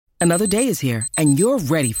Another day is here, and you're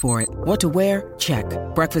ready for it. What to wear? Check.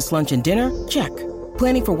 Breakfast, lunch, and dinner? Check.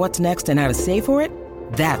 Planning for what's next and how to save for it?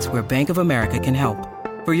 That's where Bank of America can help.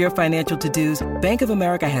 For your financial to-dos, Bank of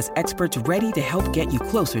America has experts ready to help get you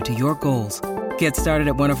closer to your goals. Get started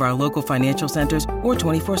at one of our local financial centers or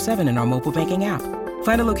 24/7 in our mobile banking app.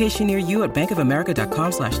 Find a location near you at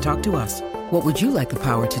bankofamerica.com/talktous. What would you like the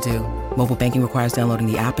power to do? Mobile banking requires downloading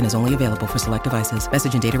the app and is only available for select devices.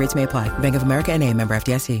 Message and data rates may apply. Bank of America N.A., member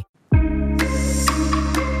FDIC.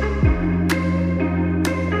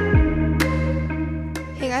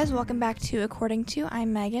 Hey guys, welcome back to According To.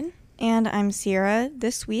 I'm Megan. And I'm Sierra.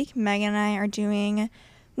 This week, Megan and I are doing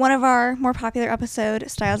one of our more popular episode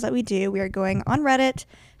styles that we do. We are going on Reddit,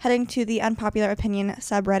 heading to the Unpopular Opinion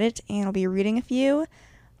subreddit, and we'll be reading a few,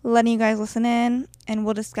 letting you guys listen in, and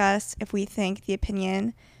we'll discuss if we think the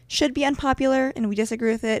opinion should be unpopular and we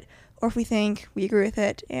disagree with it, or if we think we agree with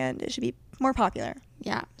it and it should be more popular.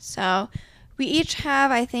 Yeah, so we each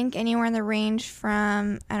have, I think, anywhere in the range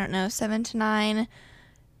from, 7 to 9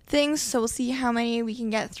 things, so we'll see how many we can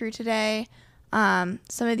get through today. Some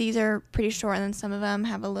of these are pretty short, and then some of them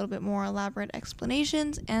have a little bit more elaborate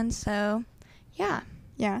explanations, and so, yeah.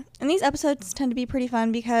 Yeah, and these episodes tend to be pretty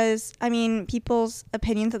fun because, people's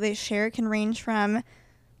opinions that they share can range from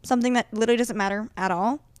something that literally doesn't matter at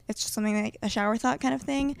all. It's just something like a shower thought kind of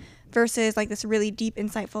thing versus like this really deep,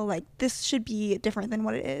 insightful, like this should be different than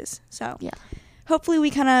what it is. So yeah, hopefully we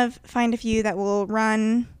kind of find a few that will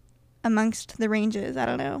run amongst the ranges. I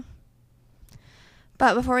don't know.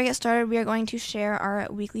 But before we get started, we are going to share our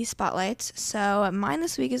weekly spotlights. So mine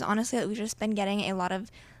this week is honestly that we've just been getting a lot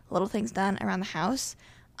of little things done around the house.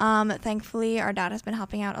 Thankfully, our dad has been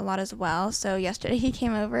helping out a lot as well. So yesterday he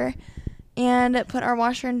came over and put our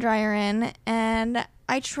washer and dryer in, and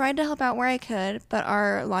I tried to help out where I could, but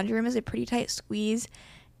our laundry room is a pretty tight squeeze,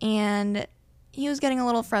 and he was getting a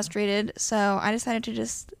little frustrated, so I decided to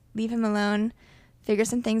just leave him alone, figure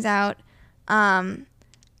some things out.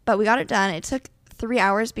 But we got it done. It took 3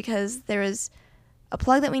 hours because there was a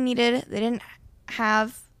plug that we needed. They didn't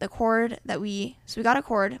have the cord so we got a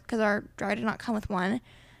cord because our dryer did not come with one,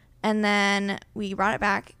 and then we brought it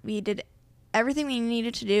back. We did everything we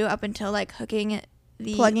needed to do up until like plugging it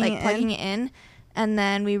in, and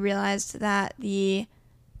then we realized that the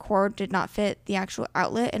cord did not fit the actual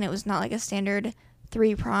outlet, and it was not like a standard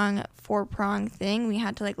 3-prong, 4-prong thing. We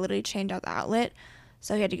had to like literally change out the outlet,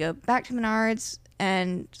 so we had to go back to Menards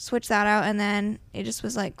and switch that out, and then it just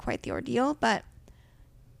was like quite the ordeal, but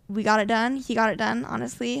we got it done. He got it done,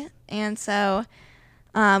 honestly. And so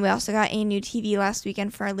we also got a new TV last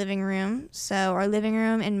weekend for our living room. So our living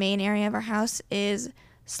room and main area of our house is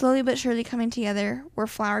slowly but surely coming together. We're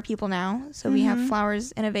flower people now. So we have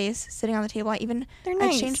flowers in a vase sitting on the table. They're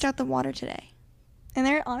nice. I changed out the water today. And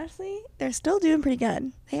they're still doing pretty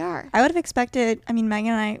good. They are. I would have expected,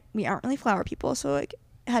 Megan and I, we aren't really flower people. So like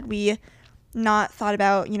had we not thought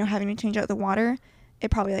about, having to change out the water,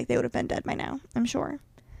 it probably like they would have been dead by now, I'm sure.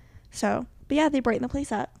 So, but yeah, they brighten the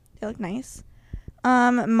place up. They look nice.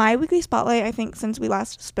 My weekly spotlight, I think since we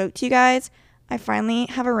last spoke to you guys, I finally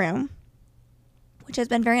have a room, which has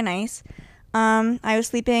been very nice. I was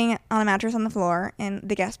sleeping on a mattress on the floor in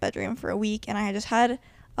the guest bedroom for a week, and I just had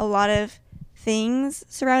a lot of things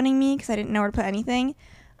surrounding me because I didn't know where to put anything.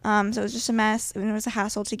 So it was just a mess, and it was a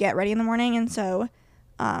hassle to get ready in the morning, and so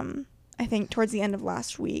I think towards the end of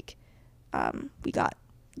last week, we got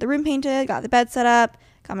the room painted, got the bed set up,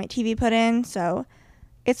 got my TV put in, so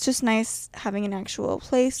it's just nice having an actual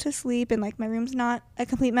place to sleep, and like my room's not a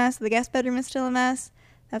complete mess. The guest bedroom is still a mess.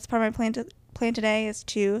 That's part of my plan today is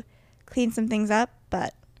to clean some things up,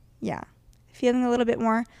 but yeah, feeling a little bit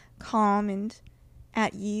more calm and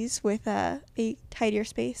at ease with a tidier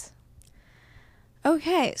space.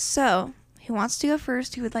 Okay, so who wants to go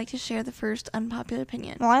first? Who would like to share the first unpopular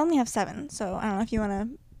opinion? Well, I only have 7, so I don't know if you want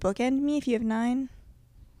to bookend me if you have 9.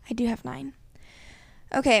 I do have 9.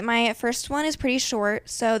 Okay, my first one is pretty short.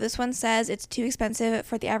 So this one says it's too expensive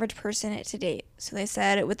for the average person to date. So they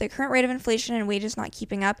said, with the current rate of inflation and wages not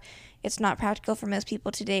keeping up, it's not practical for most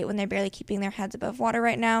people to date when they're barely keeping their heads above water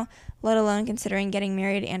right now, let alone considering getting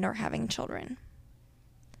married and or having children.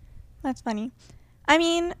 That's funny.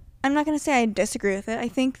 I'm not going to say I disagree with it. I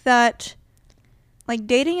think that, like,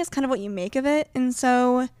 dating is kind of what you make of it, and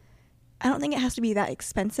so I don't think it has to be that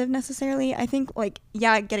expensive necessarily. I think, like,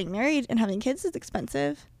 yeah, getting married and having kids is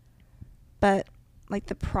expensive, but, like,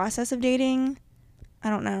 the process of dating,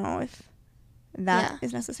 I don't know if that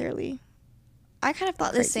is necessarily I kind of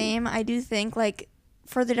thought crazy. the same. I do think, like,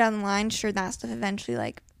 further down the line, sure, that stuff eventually,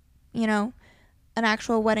 like, you know, an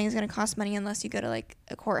actual wedding is going to cost money unless you go to, like,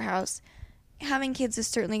 a courthouse. Having kids is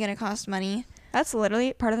certainly going to cost money. That's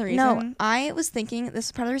literally part of the reason. No, I was thinking, this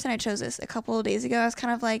is part of the reason I chose this. A couple of days ago, I was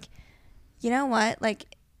kind of like, you know what?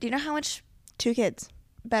 Like, do you know how much 2 kids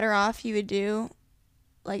better off you would do,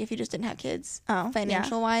 like, if you just didn't have kids?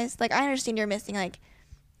 Financial wise? Like, I understand you're missing, like,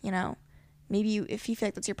 you know, maybe if you feel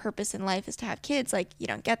like that's your purpose in life is to have kids, like, you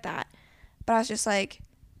don't get that. But I was just like,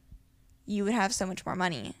 you would have so much more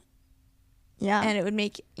money. Yeah. And it would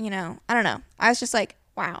make, you know, I don't know. I was just like,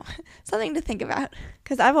 wow, something to think about.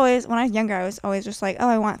 Because when I was younger, I was always just like, oh,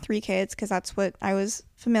 I want 3 kids, because that's what I was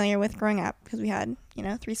familiar with growing up, because we had,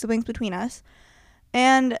 3 siblings between us.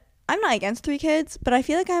 And I'm not against 3 kids, but I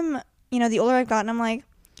feel like the older I've gotten, I'm like,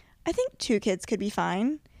 I think 2 kids could be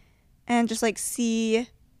fine. And just, like, see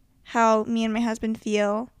how me and my husband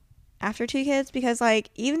feel after 2 kids, because, like,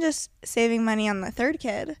 even just saving money on the 3rd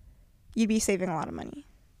kid, you'd be saving a lot of money.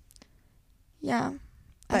 Yeah.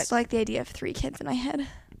 I still like the idea of 3 kids in my head.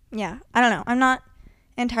 Yeah. I don't know. I'm not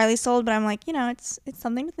entirely sold, but I'm like, it's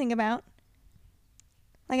something to think about.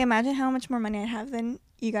 Like, imagine how much more money I'd have than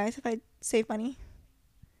you guys if I save money.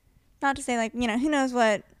 Not to say, like, who knows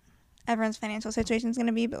what everyone's financial situation is going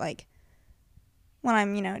to be, but, like, when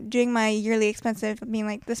I'm, doing my yearly expensive, being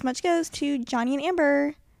like, this much goes to Johnny and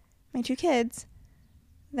Amber, my 2 kids,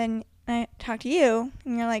 then I talk to you,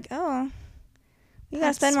 and you're like, oh, you got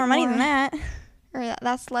to spend more money than that. Or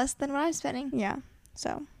that's less than what I'm spending. Yeah.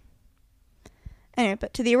 So, anyway,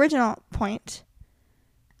 but to the original point,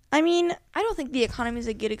 I mean, I don't think the economy is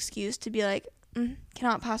a good excuse to be like,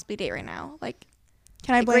 cannot possibly date right now. Like,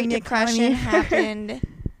 can I blame the economy? Great Depression happened.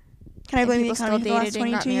 Can I blame the economy for the last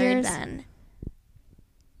 22 years? Then.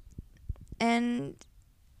 And,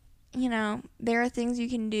 there are things you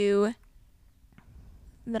can do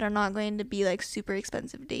that are not going to be, like, super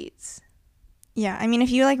expensive dates. Yeah, I mean, if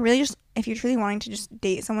you, like, really just, if you're truly wanting to just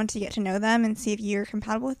date someone to get to know them and see if you're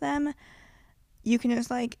compatible with them, you can just,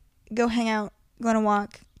 like, go hang out, go on a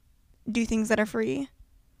walk, do things that are free.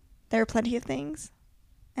 There are plenty of things.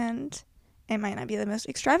 And it might not be the most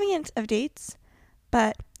extravagant of dates,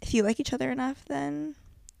 but if you like each other enough, then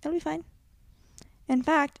it'll be fine. In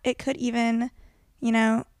fact, it could even,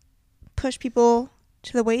 push people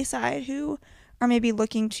to the wayside who are maybe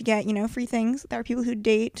looking to get, free things. There are people who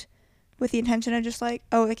date with the intention of just like,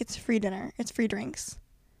 oh, like, it's free dinner, it's free drinks.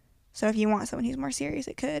 So if you want someone who's more serious,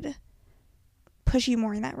 it could push you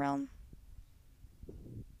more in that realm.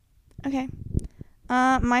 Okay.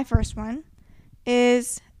 My first one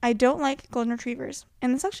is I don't like golden retrievers.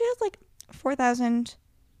 And this actually has like 4,000.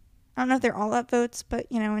 I don't know if they're all upvotes, but,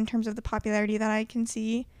 in terms of the popularity that I can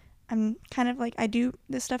see, I'm kind of like, I do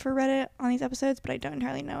this stuff for Reddit on these episodes, but I don't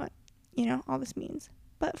entirely know what, all this means.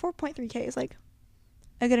 But 4.3K is like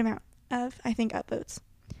a good amount of, I think, upvotes.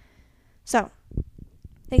 So,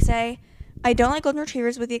 they say, I don't like golden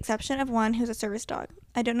retrievers with the exception of one who's a service dog.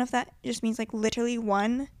 I don't know if that just means, like, literally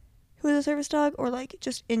one who is a service dog, or, like,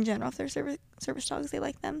 just in general, if they're service dogs, they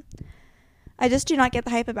like them. I just do not get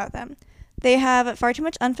the hype about them. They have far too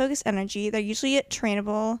much unfocused energy. They're usually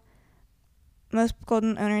trainable. Most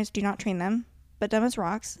golden owners do not train them, but dumb as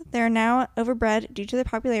rocks. They're now overbred due to their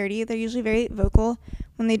popularity. They're usually very vocal.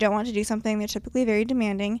 When they don't want to do something, they're typically very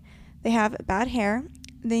demanding. They have bad hair.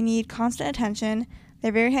 They need constant attention.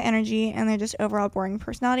 They're very high energy, and they're just overall boring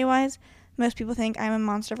personality-wise. Most people think I'm a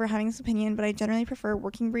monster for having this opinion, but I generally prefer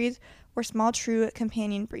working breeds or small, true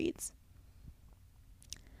companion breeds.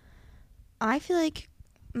 I feel like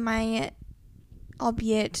my,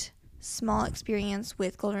 albeit small, experience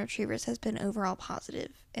with golden retrievers has been overall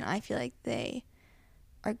positive, and I feel like they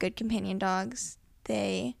are good companion dogs.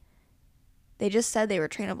 They just said they were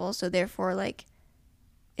trainable, so therefore, like,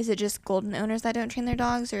 is it just golden owners that don't train their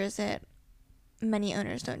dogs, or is it many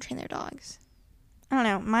owners don't train their dogs? I don't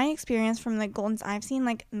know. My experience from the goldens I've seen,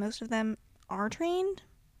 like, most of them are trained,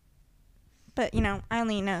 but, I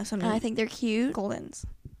only know so many. I think they're cute. Goldens.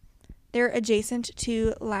 They're adjacent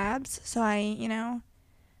to labs, so I,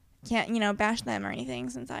 can't, bash them or anything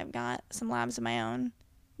since I've got some labs of my own.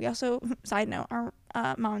 We also, side note, our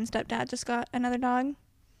mom and stepdad just got another dog,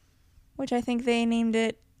 which I think they named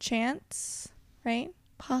it Chance, right?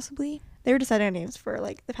 Possibly. They were deciding on names for,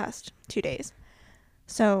 like, the past 2 days.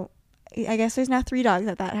 So, I guess there's now 3 dogs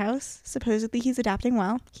at that house. Supposedly he's adapting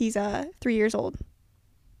well. He's 3 years old.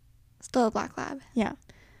 Still a black lab. Yeah.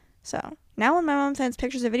 So, now when my mom sends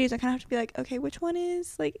pictures of videos, I kind of have to be like, okay, which one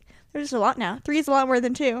is? Like, there's just a lot now. 3 is a lot more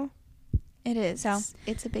than 2. It is. So,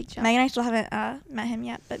 it's a big jump. Megan and I still haven't met him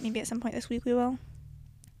yet, but maybe at some point this week we will.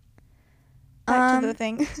 Back to the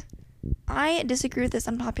thing. I disagree with this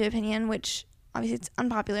unpopular opinion, which obviously it's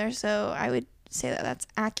unpopular, so I would say that that's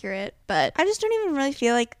accurate, but I just don't even really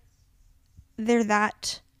feel like they're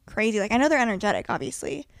that crazy. Like, I know they're energetic,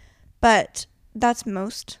 obviously, but that's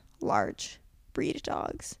most large breed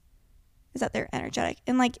dogs, is that they're energetic.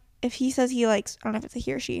 And like, if he says he likes, I don't know if it's a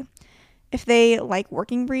he or she, if they like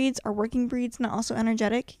working breeds, are working breeds not also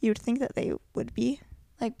energetic? You would think that they would be.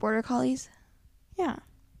 Like border collies. Yeah.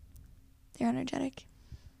 They're energetic.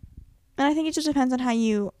 And I think it just depends on how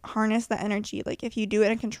you harness that energy. Like, if you do it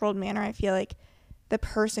in a controlled manner, I feel like the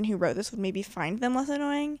person who wrote this would maybe find them less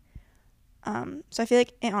annoying. So I feel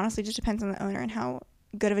like it honestly just depends on the owner and how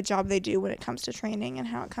good of a job they do when it comes to training and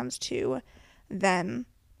how it comes to them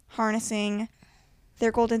harnessing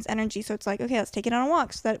their golden's energy. So it's like, okay, let's take it on a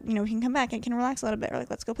walk so that, we can come back and it can relax a little bit. Or like,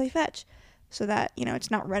 let's go play fetch so that,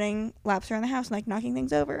 it's not running laps around the house and like knocking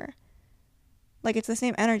things over. Like, it's the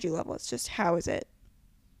same energy level. It's just, how is it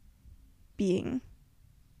being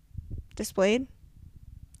displayed?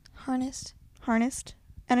 Harnessed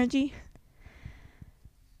energy.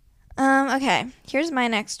 Okay, here's my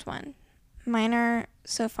next one. Mine are,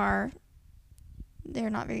 so far, they're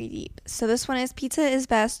not very deep. So this one is, pizza is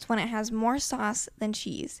best when it has more sauce than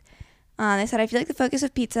cheese. They said, I feel like the focus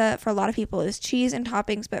of pizza for a lot of people is cheese and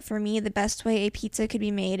toppings, but for me, the best way a pizza could be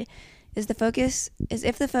made is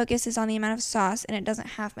if the focus is on the amount of sauce and it doesn't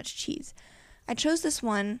have much cheese. I chose this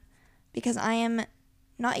one because I am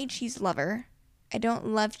not a cheese lover. I don't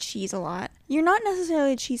love cheese a lot. You're not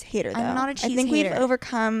necessarily a cheese hater, though. I'm not a cheese hater. I think we've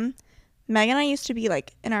overcome... Meg and I used to be,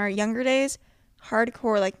 like, in our younger days,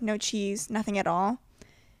 hardcore, like, no cheese, nothing at all.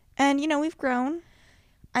 And, we've grown.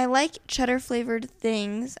 I like cheddar-flavored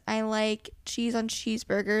things. I like cheese on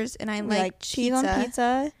cheeseburgers, and I like cheese on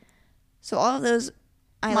pizza. So all of those,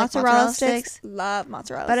 I like mozzarella sticks. Love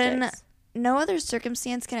mozzarella sticks. But in no other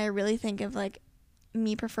circumstance can I really think of, like,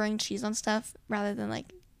 me preferring cheese on stuff rather than,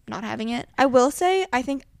 like, not having it. I will say, I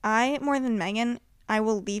think more than Megan, I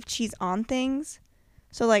will leave cheese on things.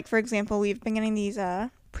 So, like, for example, we've been getting these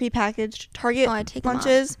prepackaged Target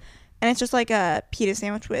lunches, and it's just like a pita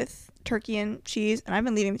sandwich with turkey and cheese, and I've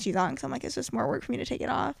been leaving the cheese on because I'm like, it's just more work for me to take it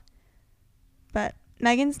off. But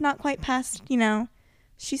Megan's not quite past,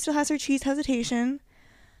 she still has her cheese hesitation.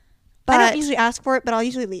 But I don't usually ask for it, but I'll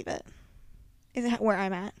usually leave it. Is it where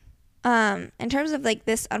I'm at? In terms of, like,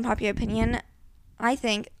 this unpopular opinion, I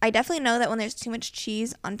definitely know that when there's too much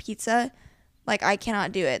cheese on pizza, like, I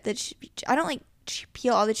cannot do it. I don't, like,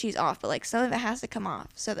 peel all the cheese off, but like some of it has to come off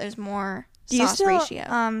so there's more sauce ratio.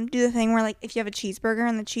 Do the thing where, like, if you have a cheeseburger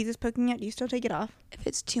and the cheese is poking out, do you still take it off if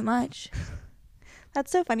it's too much?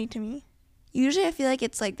 That's so funny to me. Usually I feel like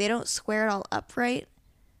it's like they don't square it all up right,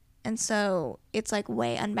 and so it's like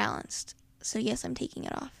way unbalanced. So yes, I'm taking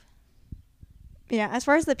it off. Yeah, as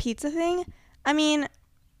far as the pizza thing, I mean,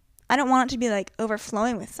 I don't want it to be like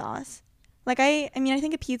overflowing with sauce. Like, I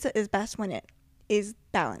think a pizza is best when it is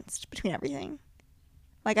balanced between everything.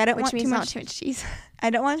 Like, I don't want too much cheese.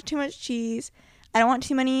 I don't want too much cheese. I don't want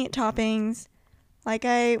too many toppings. Like,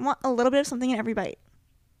 I want a little bit of something in every bite.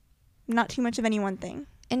 Not too much of any one thing.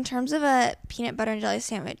 In terms of a peanut butter and jelly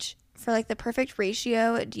sandwich, for like the perfect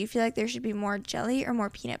ratio, do you feel like there should be more jelly or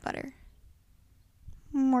more peanut butter?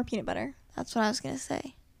 More peanut butter. That's what I was going to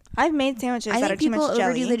say. I've made sandwiches that are too much jelly. I think people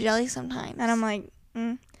overdo the jelly sometimes. And I'm like,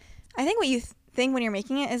 I think what you think when you're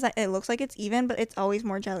making it is that it looks like it's even, but it's always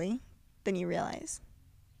more jelly than you realize.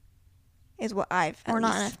 Is what or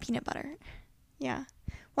not enough peanut butter. Yeah.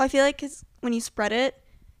 Well, I feel like because when you spread it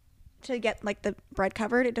to get like the bread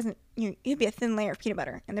covered, it doesn't. It'd be a thin layer of peanut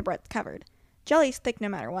butter and the bread's covered. Jelly's thick no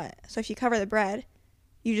matter what. So if you cover the bread,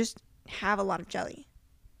 you just have a lot of jelly.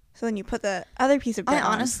 So then you put the other piece of bread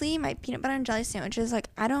on. Honestly, my peanut butter and jelly sandwiches, like,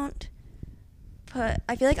 I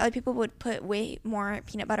feel like other people would put way more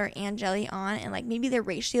peanut butter and jelly on, and like maybe their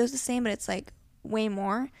ratio is the same, but it's like way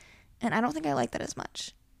more, and I don't think I like that as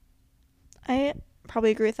much. I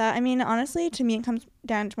probably agree with that. I mean, honestly, to me, it comes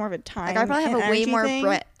down to more of a time. Like, I probably have a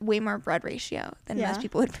way more bread ratio than most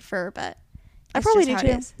people would prefer, but I probably do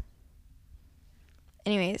too.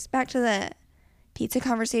 Anyways, back to the pizza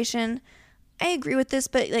conversation. I agree with this,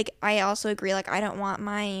 but like I also agree, like, I don't want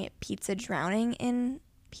my pizza drowning in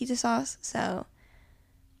pizza sauce, so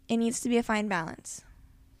it needs to be a fine balance.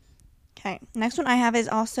 Okay, next one I have is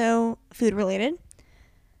also food related.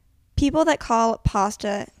 People that call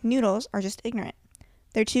pasta noodles are just ignorant.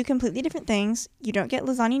 They're two completely different things. You don't get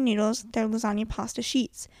lasagna noodles, they're lasagna pasta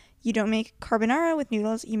sheets. You don't make carbonara with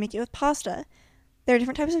noodles, you make it with pasta. There are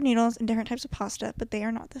different types of noodles and different types of pasta, but they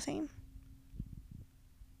are not the same.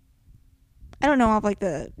 I don't know all of like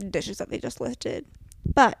the dishes that they just listed,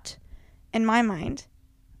 but in my mind,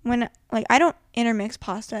 when like I don't intermix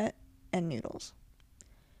pasta and noodles.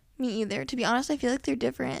 Me either. To be honest, I feel like they're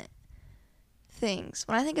different things.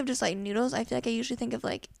 When I think of just like noodles, I feel like I usually think of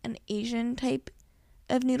like an Asian type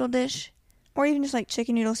of noodle dish, or even just like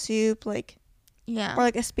chicken noodle soup. Like, Yeah. Or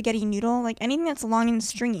like a spaghetti noodle. Like anything that's long and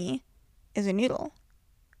stringy is a noodle.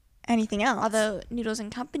 Anything else. Although Noodles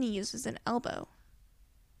and Company uses an elbow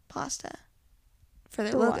pasta for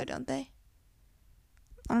their For logo, what? don't they?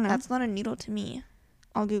 I don't know. That's not a noodle to me.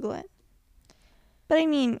 I'll Google it. But I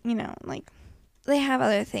mean, like... They have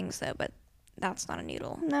other things, though, but that's not a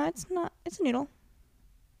noodle. No, it's not. It's a noodle.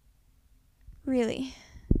 Really?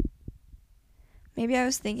 Maybe I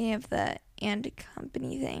was thinking of the and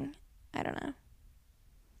company thing. I don't know.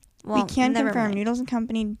 Well, We can never confirm mind. Noodles and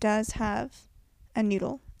Company does have a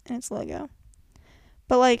noodle in its logo.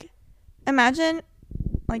 But, like, imagine...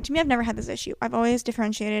 Like, to me, I've never had this issue. I've always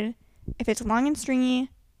differentiated. If it's long and stringy,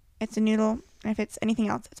 it's a noodle. And if it's anything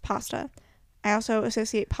else, it's pasta. I also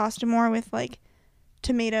associate pasta more with, like,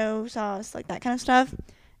 tomato sauce, like that kind of stuff.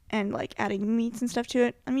 And, like, adding meats and stuff to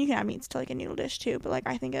it. I mean, you can add meats to, like, a noodle dish, too. But, like,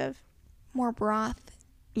 I think of... More broth.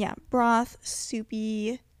 Yeah, broth,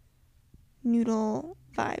 soupy, noodle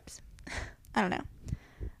vibes. I don't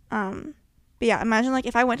know. But, yeah, imagine, like,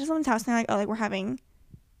 if I went to someone's house and they're like, oh, like, we're having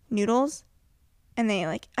noodles... And they,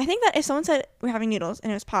 like, I think that if someone said we're having noodles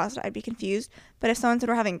and it was pasta, I'd be confused. But if someone said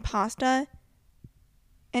we're having pasta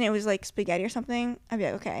and it was, like, spaghetti or something, I'd be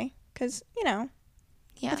like, okay. Because, Yeah.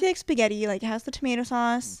 I feel like spaghetti, like, it has the tomato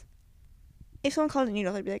sauce. If someone called it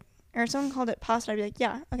noodles, I'd be like, or if someone called it pasta, I'd be like,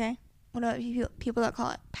 yeah, okay. What about people that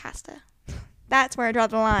call it pasta? That's where I draw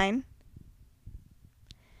the line.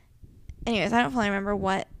 Anyways, I don't fully remember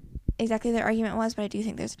what exactly their argument was, but I do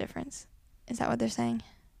think there's a difference. Is that what they're saying?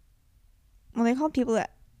 Well, they call people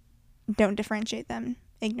that don't differentiate them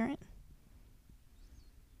ignorant.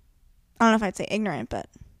 I don't know if I'd say ignorant, but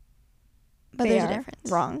There's a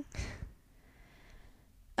difference. Wrong.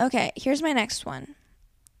 Okay, here's my next one.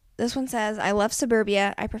 This one says, I love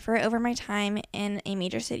suburbia. I prefer it over my time in a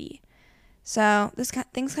major city. So this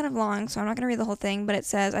thing's kind of long, so I'm not going to read the whole thing, but it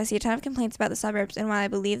says, I see a ton of complaints about the suburbs, and while I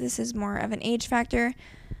believe this is more of an age factor,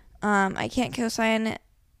 I can't co-sign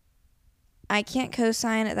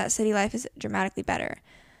that city life is dramatically better.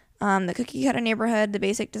 The cookie cutter neighborhood, the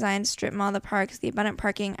basic design, strip mall, the parks, the abundant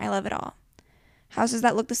parking, I love it all. Houses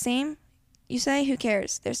that look the same? You say, who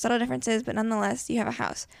cares? There's subtle differences, but nonetheless, you have a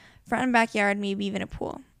house. Front and backyard, maybe even a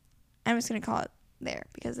pool. I'm just going to call it there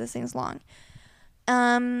because this thing's long.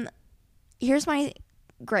 Here's my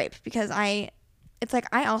gripe because I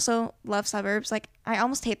also love suburbs. Like, I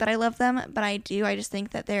almost hate that I love them, but I do. I just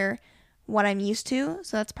think that they're what I'm used to,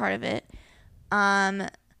 so that's part of it.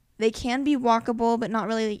 They can be walkable, but not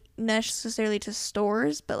really necessarily to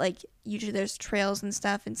stores, but like usually there's trails and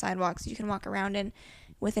stuff and sidewalks you can walk around in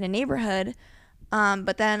within a neighborhood.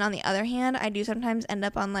 But then on the other hand, I do sometimes end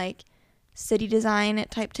up on like city design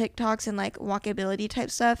type TikToks and like walkability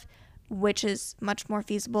type stuff, which is much more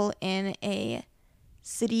feasible in a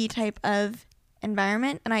city type of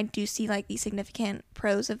environment. And I do see like the significant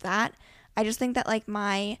pros of that. I just think that like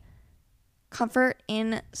my comfort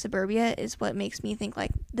in suburbia is what makes me think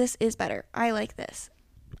like this is better. I like this.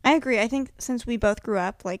 I agree. I think since we both grew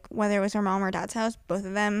up, like whether it was our mom or dad's house, both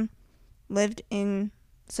of them lived in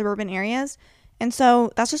suburban areas. And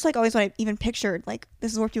so that's just like always what I even pictured. Like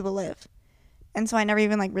this is where people live. And so I never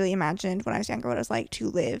even like really imagined when I was younger what it was like to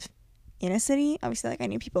live in a city. Obviously like I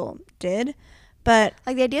knew people did, but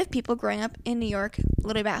Like the idea of people growing up in New York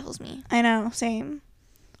literally baffles me. I know, same.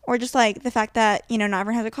 Or just like the fact that, not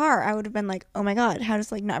everyone has a car. I would have been like, oh my God, how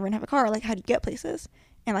does like not everyone have a car? Like how do you get places?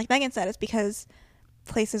 And like Megan said, it's because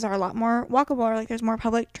places are a lot more walkable or like there's more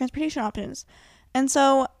public transportation options. And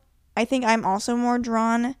so I think I'm also more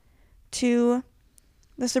drawn to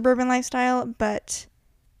the suburban lifestyle, but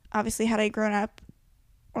obviously had I grown up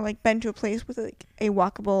or like been to a place with like a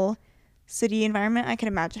walkable city environment, I can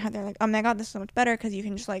imagine how they're like, oh my God, this is so much better because you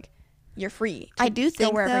can just like, you're free to I do think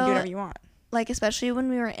go wherever and do though, whatever you want. like especially when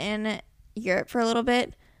we were in Europe for a little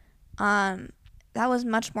bit, that was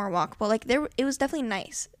much more walkable. Like it was definitely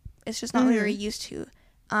nice. It's just not what we were used to.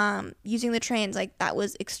 Using the trains, like that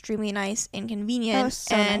was extremely nice and convenient, That was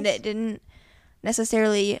so and nice. it didn't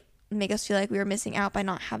necessarily make us feel like we were missing out by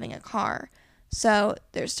not having a car. So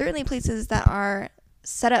there's certainly places that are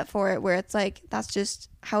set up for it where it's like that's just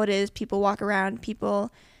how it is. People walk around,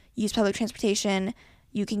 people use public transportation,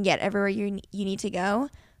 you can get everywhere you need to go,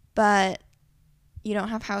 but you don't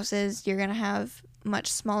have houses. You're gonna have much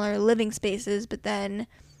smaller living spaces, but then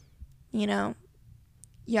you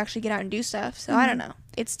actually get out and do stuff. So I don't know,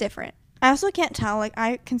 it's different. I also can't tell, like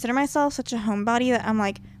I consider myself such a homebody that I'm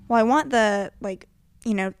like, well, I want the like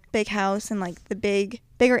big house and like the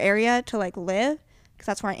bigger area to like live because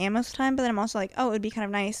that's where I am most of the time. But then I'm also like, oh, it would be kind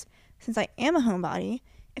of nice since I am a homebody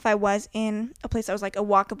if I was in a place that was like a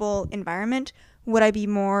walkable environment. Would I be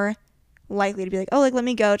more likely to be like, oh, like, let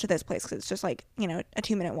me go to this place because it's just like, you know, a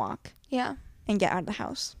 2-minute walk. Yeah. And get out of the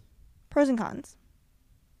house. Pros and cons.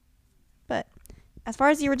 But as far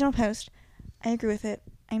as the original post, I agree with it.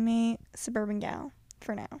 I'm a suburban gal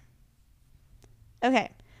for now.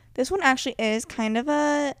 Okay. This one actually is kind of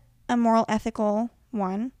a moral ethical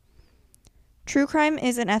one. True crime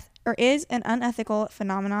is an unethical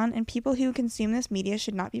phenomenon, and people who consume this media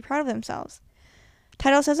should not be proud of themselves.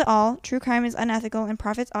 Title says it all. True crime is unethical and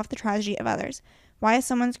profits off the tragedy of others. Why is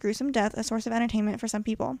someone's gruesome death a source of entertainment for some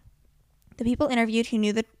people? The people interviewed who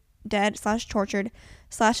knew the dead/tortured/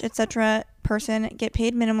 etc. person get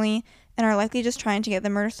paid minimally and are likely just trying to get the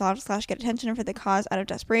murder solved / get attention for the cause out of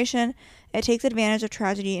desperation. It takes advantage of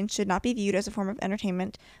tragedy and should not be viewed as a form of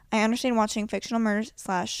entertainment. I understand watching fictional murders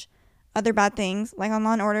 / other bad things, like on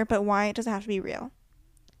Law & Order, but why does it have to be real?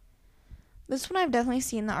 This one I've definitely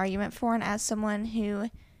seen the argument for, and as someone who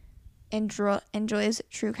enjoys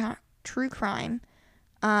true crime,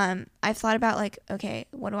 I've thought about, like, okay,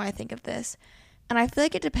 what do I think of this? And I feel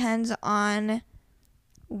like it depends on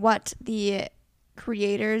what the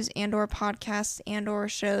creators and or podcasts and or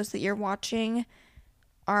shows that you're watching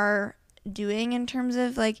are doing in terms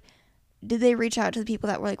of, like, did they reach out to the people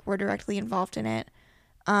that were directly involved in it?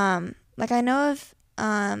 Like, I know of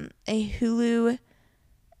a Hulu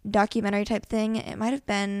documentary type thing. It might have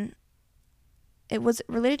been, it was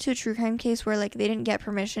related to a true crime case where, like, they didn't get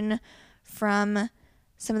permission from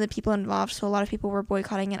some of the people involved, so a lot of people were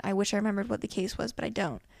boycotting it. I wish I remembered what the case was, but I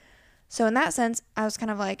don't. So in that sense, I was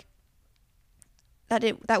kind of like, that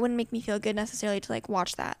wouldn't make me feel good necessarily to, like,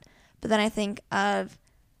 watch that. But then I think of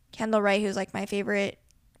Kendall Ray, who's, like, my favorite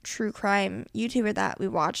true crime YouTuber that we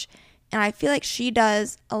watch, and I feel like she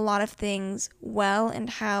does a lot of things well and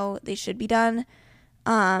how they should be done.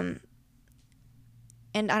 And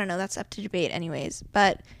I don't know, that's up to debate anyways,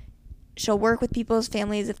 but she'll work with people's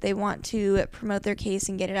families if they want to promote their case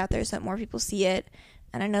and get it out there so that more people see it.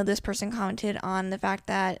 And I know this person commented on the fact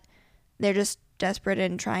that they're just desperate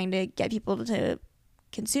and trying to get people to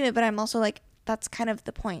consume it, but I'm also like, that's kind of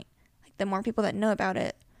the point. Like, the more people that know about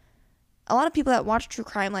it, a lot of people that watch true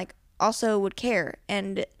crime, like, also would care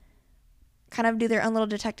and kind of do their own little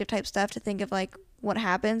detective type stuff to think of, like, what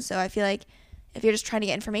happened. So I feel like if you're just trying to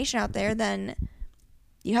get information out there, then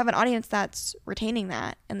you have an audience that's retaining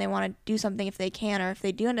that and they want to do something if they can, or if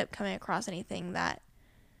they do end up coming across anything that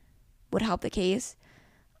would help the case.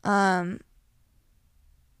 So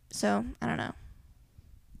I don't know.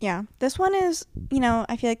 Yeah, this one is, you know,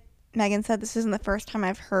 I feel like Megan said this isn't the first time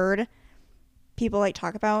I've heard people, like,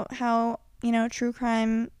 talk about how, you know, true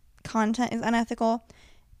crime content is unethical.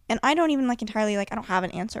 And I don't even, like, entirely, like, I don't have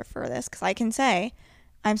an answer for this, because I can say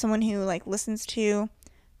I'm someone who, like, listens to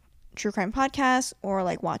true crime podcasts or,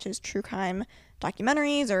 like, watches true crime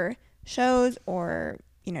documentaries or shows or,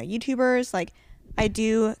 you know, YouTubers. Like, I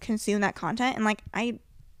do consume that content, and, like,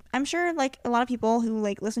 I'm sure, like, a lot of people who,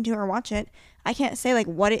 like, listen to or watch it, I can't say, like,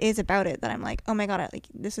 what it is about it that I'm like, oh my god, like,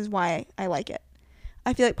 this is why I like it.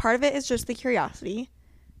 I feel like part of it is just the curiosity.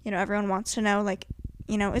 You know, everyone wants to know, like,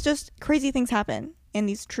 you know, it's just crazy things happen in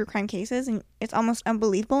these true crime cases, and it's almost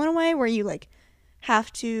unbelievable in a way where you, like,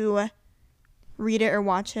 have to read it or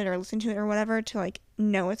watch it or listen to it or whatever to, like,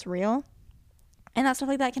 know it's real. And that stuff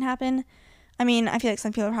like that can happen. I mean, I feel like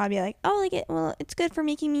some people will probably be like, oh, like, it's good for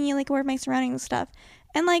making me, like, aware of my surroundings and stuff.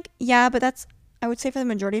 And, like, yeah, but that's, I would say for the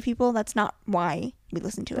majority of people, that's not why we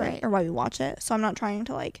listen to it or why we watch it. So I'm not trying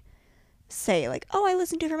to, like, say, like, oh, I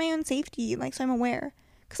listen to it for my own safety, like, so I'm aware.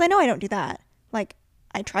 Because I know I don't do that. Like,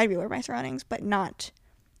 I try to be aware of my surroundings, but not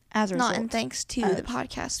as a result. Not in thanks to the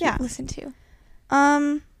podcast we listen to.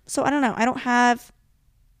 So I don't know. I don't have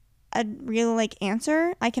a real, like,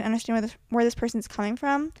 answer. I can understand where this person's coming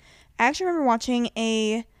from. I actually remember watching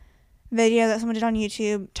a video that someone did on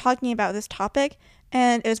YouTube talking about this topic,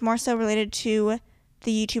 and it was more so related to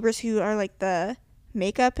the YouTubers who are, like, the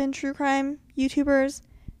makeup and true crime YouTubers,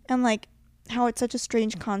 and, like, how it's such a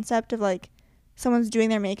strange concept of, like, someone's doing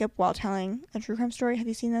their makeup while telling a true crime story. Have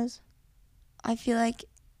you seen those? I feel like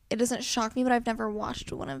it doesn't shock me, but I've never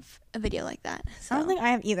watched a video like that. So. I don't think I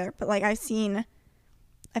have either, but, like, I've seen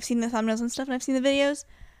the thumbnails and stuff, and I've seen the videos,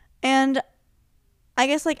 and I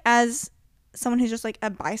guess, like, as someone who's just, like, a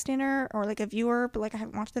bystander or, like, a viewer, but, like, I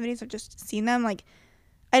haven't watched the videos, I've just seen them, like,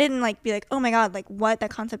 I didn't, like, be like, oh my god, like, what, that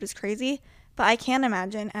concept is crazy, but I can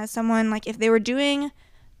imagine as someone, like, if they were doing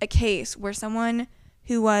a case where someone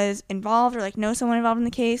who was involved or, like, knows someone involved in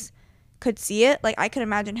the case could see it, like, I could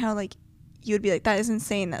imagine how, like, you would be like, that is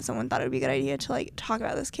insane that someone thought it would be a good idea to, like, talk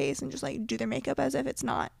about this case and just, like, do their makeup as if it's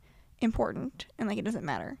not important and, like, it doesn't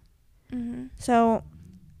matter. Mm-hmm. So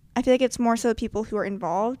I feel like it's more so the people who are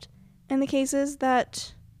involved in the cases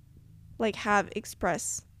that, like have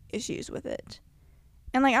express issues with it.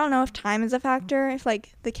 And like I don't know if time is a factor, if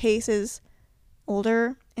like the case is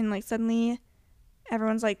older and like suddenly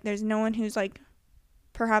everyone's like there's no one who's like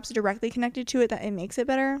perhaps directly connected to it that it makes it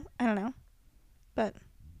better. I don't know. But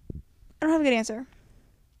I don't have a good answer.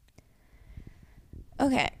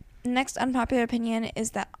 Okay. Next unpopular opinion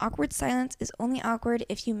is that awkward silence is only awkward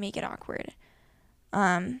if you make it awkward.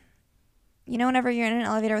 Whenever you're in an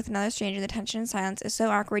elevator with another stranger, the tension and silence is so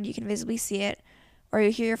awkward you can visibly see it, or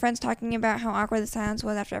you hear your friends talking about how awkward the silence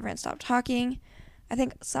was after everyone stopped talking. I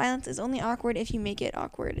think silence is only awkward if you make it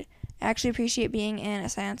awkward. I actually appreciate being in a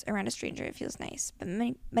silence around a stranger. It feels nice, but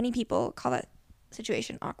many people call that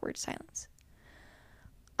situation awkward silence.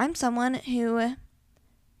 I'm someone who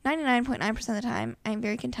 99.9% of the time, I'm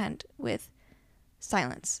very content with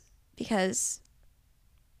silence because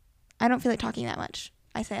I don't feel like talking that much.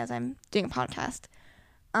 I say as I'm doing a podcast.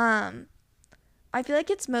 I feel like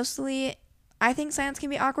it's mostly, I think silence can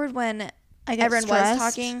be awkward when I get everyone stressed.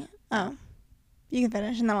 was talking. Oh, you can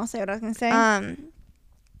finish and then I'll say what I was going to say.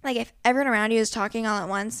 Like if everyone around you is talking all at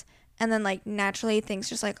once and then like naturally things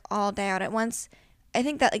just like all die out at once, I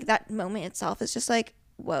think that like that moment itself is just like,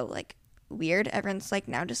 whoa, like weird. Everyone's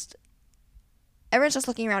just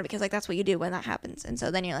looking around because like that's what you do when that happens. And so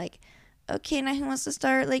then you're like, okay, now who wants to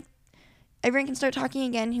start? Like everyone can start talking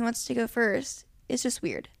again. Who wants to go first? It's just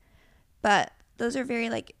weird. But those are very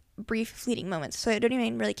like brief fleeting moments, so I don't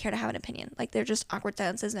even really care to have an opinion. Like they're just awkward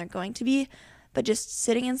silences and they're going to be, but just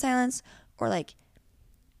sitting in silence or like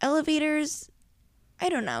elevators, I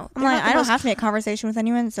don't know. I'm like, I don't have to make conversation with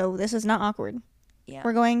anyone, so this is not awkward. Yeah.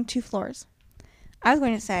 We're going 2 floors. I was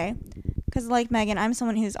going to say, because like Megan, I'm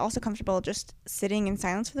someone who's also comfortable just sitting in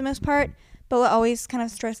silence for the most part, but what always kind of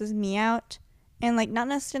stresses me out and like not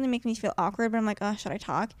necessarily make me feel awkward, but I'm like, oh, should I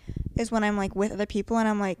talk? Is when I'm like with other people and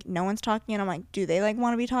I'm like, no one's talking and I'm like, do they like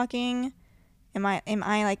want to be talking? Am I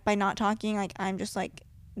like by not talking, like I'm just like,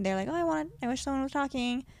 they're like, oh, I wish someone was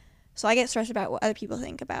talking. So I get stressed about what other people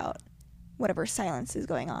think about whatever silence is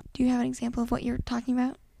going on. Do you have an example of what you're talking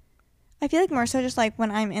about? I feel like more so just like when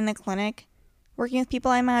I'm in the clinic working with people,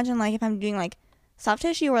 I imagine like if I'm doing like soft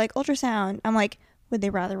tissue or like ultrasound, I'm like, would they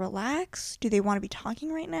rather relax? Do they want to be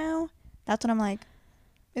talking right now? That's what I'm like.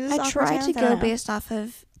 I try to go based off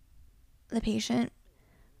of the patient.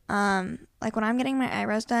 Like when I'm getting my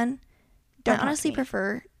eyebrows done, I honestly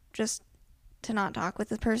prefer just to not talk with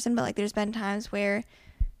the person, but like there's been times where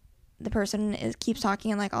the person keeps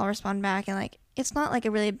talking and like I'll respond back and like it's not like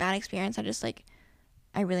a really bad experience.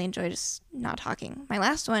 I really enjoy just not talking. My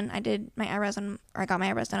last one, I got my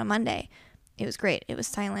eyebrows done on Monday. It was great. It was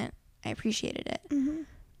silent. I appreciated it.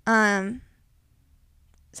 Mm-hmm.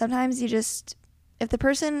 Sometimes if the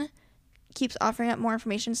person keeps offering up more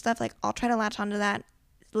information stuff, like I'll try to latch onto that,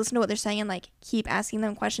 listen to what they're saying and like keep asking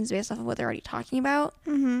them questions based off of what they're already talking about.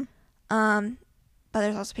 Mm-hmm. But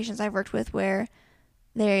there's also patients I've worked with where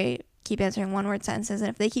they keep answering one-word sentences, and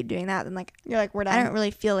if they keep doing that, then like you're like, we're done. I don't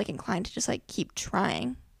really feel like inclined to just like keep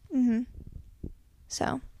trying. Mm-hmm.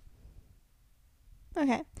 So.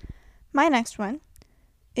 Okay. My next one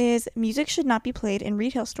is music should not be played in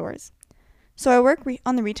retail stores. So I work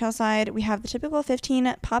on the retail side. We have the typical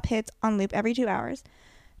 15 pop hits on loop every 2 hours.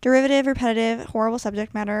 Derivative, repetitive, horrible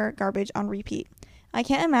subject matter, garbage on repeat. I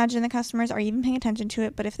can't imagine the customers are even paying attention to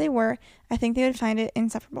it, but if they were, I think they would find it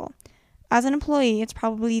insufferable. As an employee, it's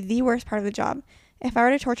probably the worst part of the job. If I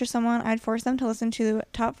were to torture someone, I'd force them to listen to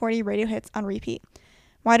top 40 radio hits on repeat.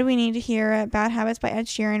 Why do we need to hear Bad Habits by Ed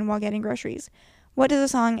Sheeran while getting groceries? What does a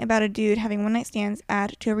song about a dude having one-night stands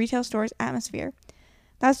add to a retail store's atmosphere?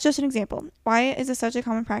 That's just an example. Why is this such a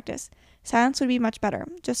common practice? Silence would be much better.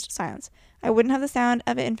 Just silence. I wouldn't have the sound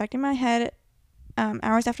of it infecting my head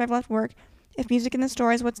hours after I've left work. If music in the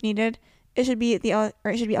store is what's needed, it should be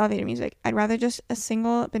elevator music. I'd rather just a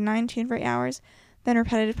single benign tune for 8 hours than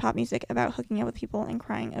repetitive pop music about hooking up with people and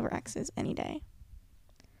crying over exes any day.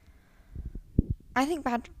 I think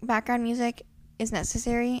background music is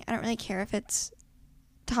necessary. I don't really care if it's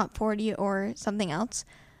top 40 or something else.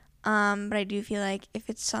 But I do feel like if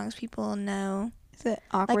it's songs people know, is it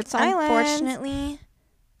awkward silence? Unfortunately,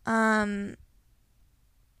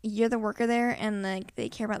 you're the worker there, and like they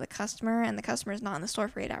care about the customer, and the customer's not in the store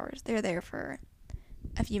for 8 hours. They're there for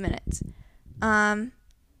a few minutes. I've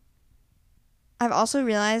also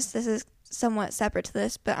realized, this is somewhat separate to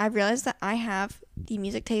this, but I've realized that I have the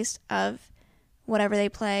music taste of whatever they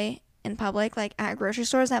play in public, like at grocery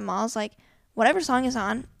stores, at malls, like whatever song is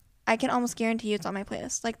on, I can almost guarantee you it's on my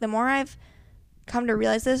playlist. Like the more I've come to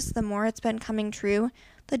realize this, the more it's been coming true.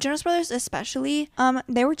 The Jonas Brothers especially.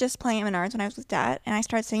 They were just playing at Menards when I was with Dad, and I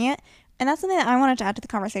started singing it, and that's something that I wanted to add to the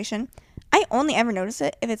conversation. I only ever notice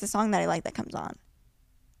it if it's a song that I like that comes on.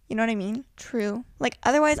 You know what I mean? True. Like,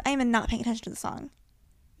 otherwise, I am not paying attention to the song.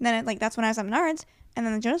 Then, that's when I was at Menards, and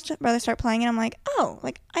then the Jonas Brothers start playing, and I'm like, oh,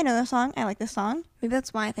 I know this song. I like this song. Maybe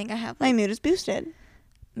that's why I think I have, my mood is boosted.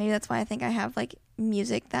 Maybe that's why I think I have,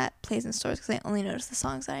 music that plays in stores, because I only notice the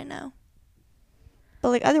songs that I know.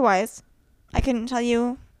 But, otherwise, I couldn't tell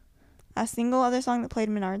you a single other song that played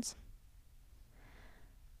in Menards.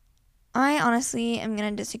 I honestly am going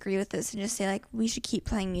to disagree with this and just say, we should keep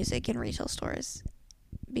playing music in retail stores.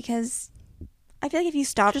 Because I feel like if you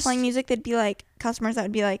stopped playing music, there'd be, customers that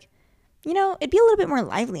would be like, it'd be a little bit more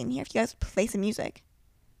lively in here if you guys play some music.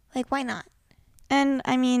 Why not? And,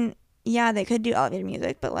 I mean, yeah, they could do elevated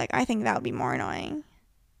music, but, I think that would be more annoying.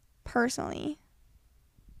 Personally.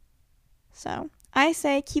 So, I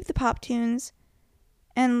say keep the pop tunes.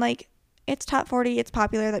 And, it's top 40, it's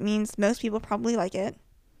popular. That means most people probably like it.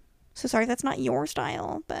 So sorry if that's not your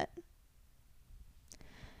style, but...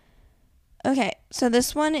 Okay, so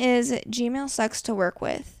this one is Gmail sucks to work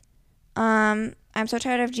with. I'm so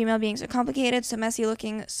tired of Gmail being so complicated, so messy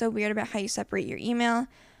looking, so weird about how you separate your email.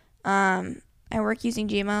 I work using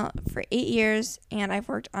Gmail for 8 years, and I've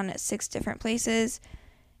worked on 6 different places.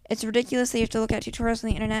 It's ridiculous that you have to look at tutorials on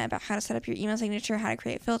the internet about how to set up your email signature, how to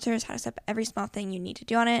create filters, how to set up every small thing you need to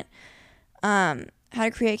do on it, how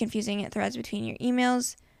to create confusing threads between your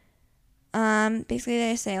emails. Basically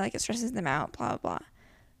they say it stresses them out, blah, blah, blah.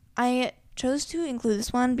 I chose to include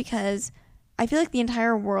this one because I feel like the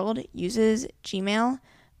entire world uses Gmail,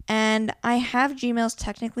 and I have Gmails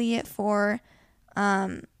technically for,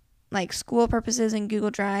 school purposes and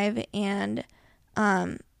Google Drive and,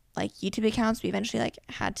 YouTube accounts. We eventually,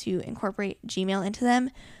 had to incorporate Gmail into them,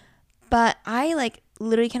 but I,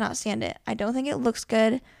 literally cannot stand it. I don't think it looks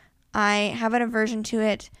good. I have an aversion to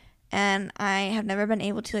it, and I have never been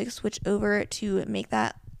able to switch over to make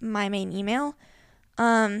that my main email.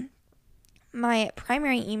 My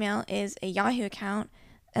primary email is a Yahoo account,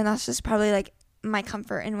 and that's just probably my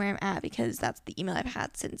comfort and where I'm at, because that's the email I've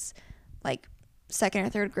had since 2nd or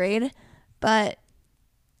 3rd grade. But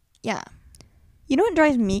yeah. You know what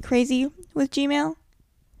drives me crazy with Gmail?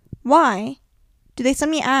 Why do they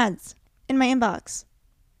send me ads in my inbox?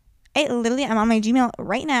 I'm on my Gmail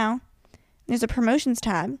right now. There's a promotions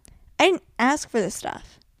tab. I didn't ask for this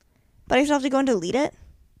stuff, but I still have to go and delete it.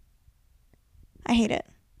 I hate it.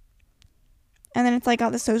 And then it's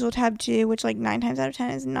got the social tab too, which 9 times out of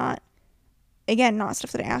 10 is not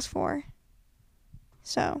stuff that I asked for.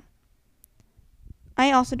 So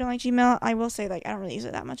I also don't like Gmail. I will say I don't really use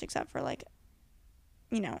it that much, except for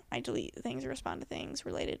I delete things or respond to things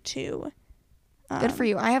related to. Good for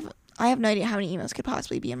you. I have no idea how many emails could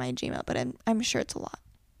possibly be in my Gmail, but I'm sure it's a lot.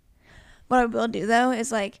 What I will do though is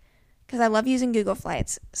because I love using Google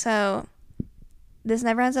Flights, so this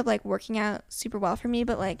never ends up working out super well for me,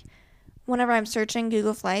 but whenever I'm searching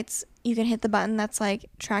Google Flights, you can hit the button that's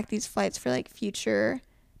track these flights for future,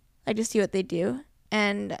 just see what they do,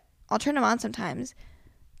 and I'll turn them on sometimes,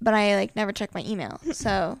 but I never check my email.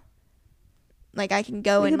 So I can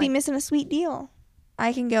go and be missing a sweet deal.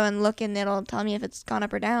 I can go and look, and it'll tell me if it's gone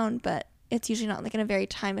up or down, but it's usually not in a very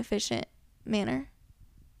time efficient manner.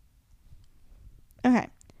 Okay,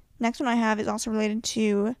 next one I have is also related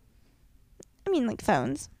to,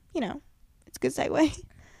 phones. It's a good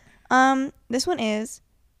segue. This one is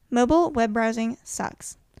mobile web browsing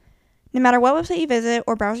sucks. No matter what website you visit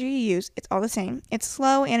or browser you use, it's all the same. It's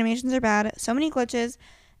slow, animations are bad, so many glitches,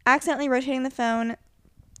 accidentally rotating the phone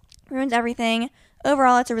ruins everything.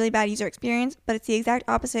 Overall, it's a really bad user experience, but it's the exact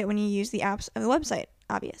opposite when you use the apps of the website.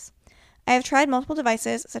 Obvious. I have tried multiple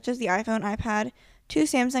devices, such as the iPhone, iPad, 2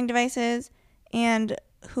 Samsung devices, and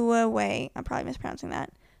Huawei. I'm probably mispronouncing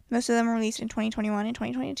that. Most of them were released in 2021 and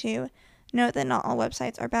 2022. Note that not all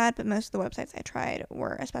websites are bad, but most of the websites I tried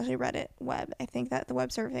were, especially Reddit web. I think that the web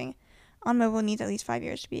surfing on mobile needs at least 5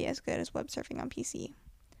 years to be as good as web surfing on PC.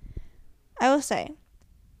 I will say,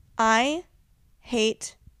 I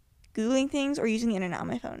hate Googling things or using the internet on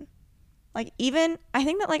my phone. I think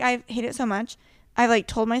that I hate it so much, I've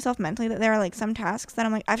told myself mentally that there are some tasks that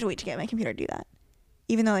I'm I have to wait to get my computer to do that,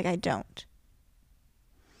 even though I don't.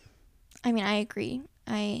 I mean, I agree.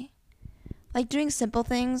 I doing simple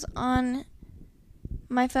things on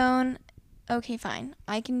my phone. Okay, fine.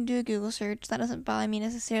 I can do a Google search. That doesn't bother me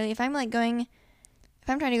necessarily. If I'm if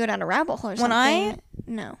I'm trying to go down a rabbit hole or something,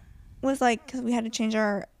 no. Was because we had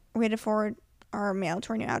to forward our mail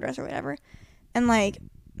to our new address or whatever, and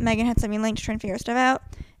Megan had sent me a link to try and figure stuff out,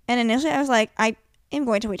 and initially I was I am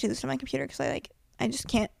going to wait to do this on my computer, because I just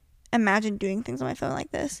can't imagine doing things on my phone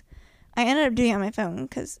like this. I ended up doing it on my phone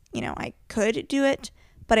because I could do it,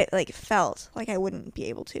 but it felt like I wouldn't be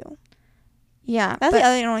able to. Yeah. That's the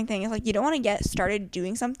other annoying thing is, like, you don't want to get started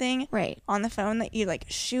doing something right. on the phone that you, like,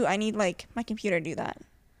 shoot, I need, like, my computer to do that.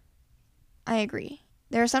 I agree.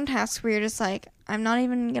 There are some tasks where you're just like, I'm not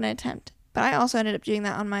even going to attempt. But I also ended up doing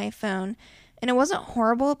that on my phone. And it wasn't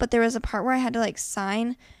horrible, but there was a part where I had to, like,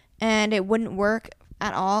 sign, and it wouldn't work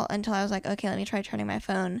at all until I was like, okay, let me try turning my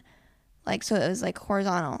phone, like, so it was, like,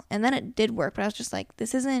 horizontal. And then it did work, but I was just like,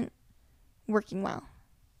 this isn't working well.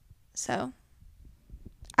 So.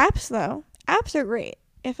 Apps, though. Apps are great.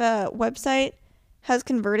 If a website has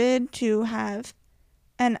converted to have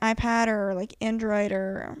an iPad or, like, Android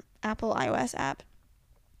or Apple iOS app,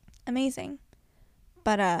 amazing.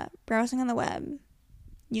 But browsing on the web,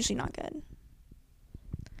 usually not good.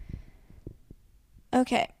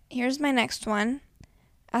 Okay, here's my next one.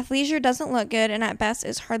 Athleisure doesn't look good and at best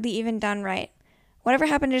is hardly even done right. Whatever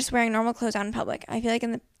happened to just wearing normal clothes out in public? I feel like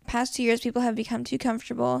in the past 2 years, people have become too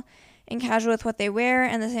comfortable and casual with what they wear,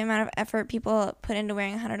 and the same amount of effort people put into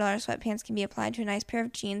wearing $100 sweatpants can be applied to a nice pair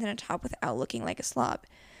of jeans and a top without looking like a slob.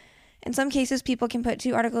 In some cases, people can put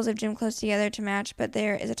 2 articles of gym clothes together to match, but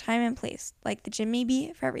there is a time and place, like the gym may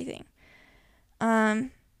be, for everything.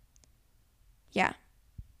 Yeah.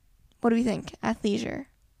 What do we think? Athleisure.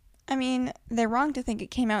 I mean, they're wrong to think it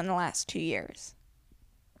came out in the last 2 years.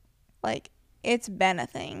 Like, it's been a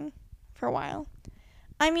thing for a while.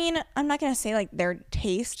 I mean, I'm not going to say, like, their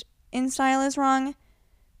taste in style is wrong,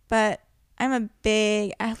 but I'm a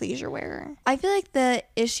big athleisure wearer. I feel like the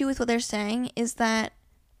issue with what they're saying is that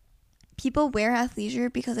people wear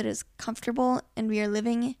athleisure because it is comfortable, and we are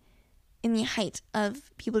living in the height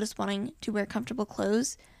of people just wanting to wear comfortable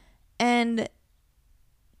clothes. And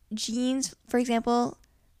jeans, for example,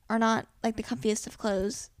 are not, like, the comfiest of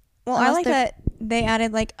clothes. Well, I like that they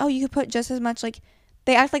added, like, oh, you could put just as much, like,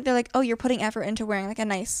 they act like they're like, oh, you're putting effort into wearing, like, a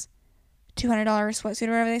nice $200 sweatsuit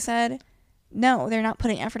or whatever they said. No, they're not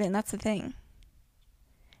putting effort in. That's the thing.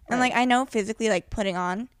 And, like, I know physically, like, putting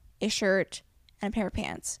on a shirt and a pair of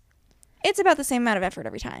pants, it's about the same amount of effort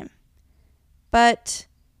every time. But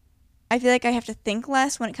I feel like I have to think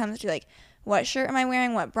less when it comes to, like, what shirt am I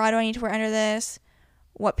wearing? What bra do I need to wear under this?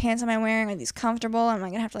 What pants am I wearing? Are these comfortable? Am I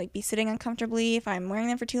going to have to, like, be sitting uncomfortably if I'm wearing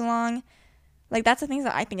them for too long? Like, that's the things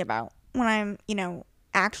that I think about when I'm, you know,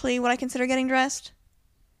 actually what I consider getting dressed.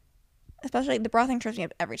 Especially, like, the bra thing trips me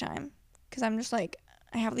up every time. Because I'm just like,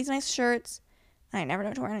 I have these nice shirts, and I never know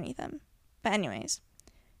what to wear underneath them. But anyways,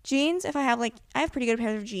 jeans, if I have, like, I have pretty good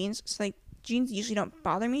pairs of jeans, so, like, jeans usually don't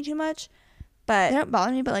bother me too much. But they don't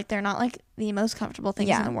bother me, but, like, they're not, like, the most comfortable things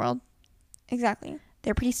in the world. Exactly.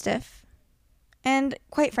 They're pretty stiff. And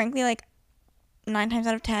quite frankly, like, 9 times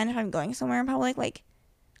out of 10, if I'm going somewhere in public, like,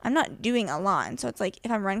 I'm not doing a lot. And so it's like, if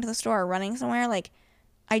I'm running to the store or running somewhere, like,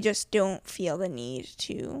 I just don't feel the need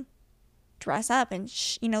to dress up and,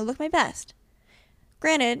 look my best.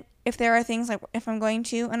 Granted, if there are things, like, if I'm going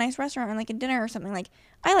to a nice restaurant or, like, a dinner or something, like,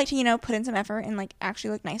 I like to, put in some effort and, like, actually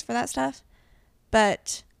look nice for that stuff.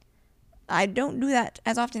 But I don't do that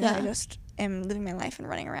as often as I just am living my life and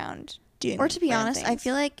running around doing Or to be honest, things. I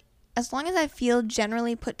feel like as long as I feel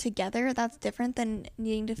generally put together, that's different than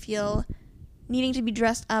needing to be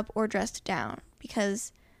dressed up or dressed down.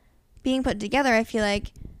 Because being put together, I feel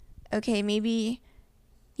like, okay, maybe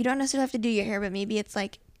you don't necessarily have to do your hair, but maybe it's,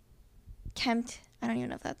 like, kempt. I don't even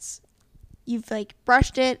know if that's, you've, like,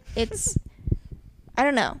 brushed it. It's, I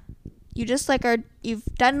don't know. You just, like, you've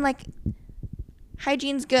done, like,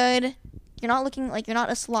 hygiene's good. You're not looking like, you're not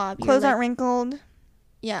a slob. Clothes like, aren't wrinkled.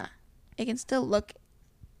 Yeah. It can still look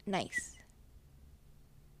nice.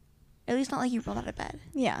 At least not like you rolled out of bed.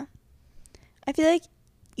 Yeah. I feel like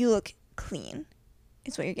you look clean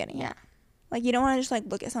is what you're getting at. Like, you don't want to just, like,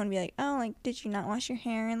 look at someone and be like, oh, like, did you not wash your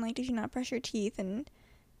hair? And, like, did you not brush your teeth? And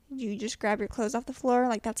did you just grab your clothes off the floor?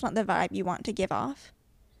 Like, that's not the vibe you want to give off.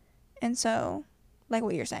 And so, like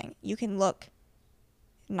what you're saying, you can look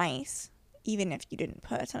nice even if you didn't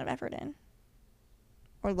put a ton of effort in.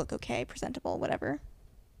 Or look okay, presentable, whatever.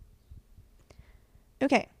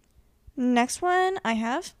 Okay. Next one I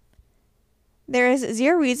have. There is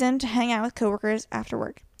zero reason to hang out with coworkers after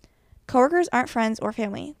work. Coworkers aren't friends or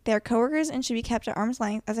family. They are coworkers and should be kept at arm's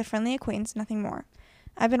length as a friendly acquaintance, nothing more.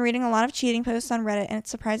 I've been reading a lot of cheating posts on Reddit, and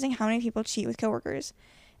it's surprising how many people cheat with coworkers.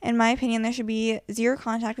 In my opinion, there should be zero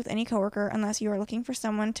contact with any coworker unless you are looking for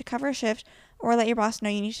someone to cover a shift or let your boss know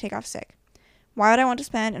you need to take off sick. Why would I want to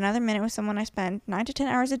spend another minute with someone I spend 9 to 10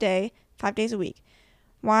 hours a day, 5 days a week?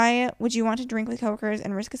 Why would you want to drink with coworkers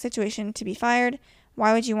and risk a situation to be fired?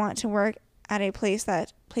 Why would you want to work at a place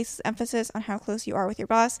that places emphasis on how close you are with your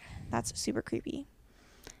boss? That's super creepy.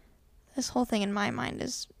 This whole thing in my mind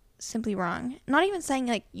is simply wrong. Not even saying,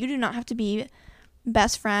 like, you do not have to be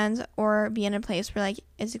best friends or be in a place where like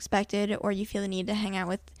it's expected or you feel the need to hang out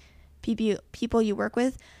with people you work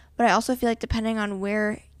with. But I also feel like depending on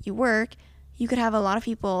where you work, you could have a lot of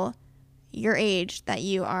people your age that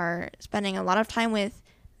you are spending a lot of time with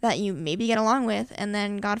that you maybe get along with, and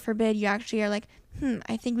then God forbid you actually are like,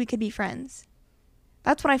 I think we could be friends.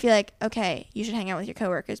 That's when I feel like, okay, you should hang out with your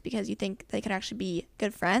coworkers because you think they could actually be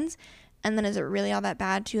good friends. And then is it really all that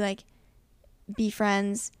bad to like be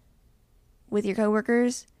friends with your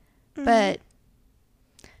coworkers? Mm-hmm. But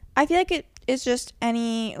I feel like it is just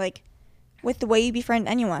any, like, with the way you befriend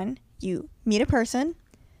anyone, you meet a person,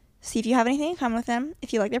 see if you have anything in common with them,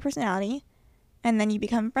 if you like their personality, and then you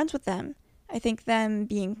become friends with them. I think them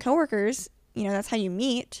being coworkers, you know, that's how you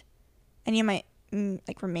meet, and you might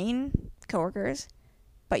like remain coworkers,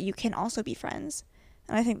 but you can also be friends.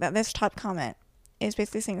 And I think that this top comment is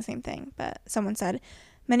basically saying the same thing. But someone said,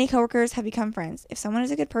 many coworkers have become friends. If someone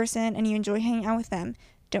is a good person and you enjoy hanging out with them,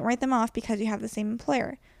 don't write them off because you have the same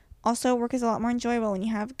employer. Also, work is a lot more enjoyable when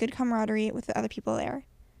you have good camaraderie with the other people there.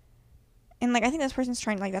 And, like, I think this person's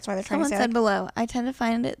trying, like, that's why they're trying to say, someone said like, below, I tend to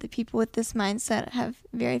find it the people with this mindset have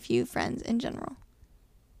very few friends in general.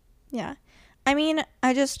 Yeah. I mean,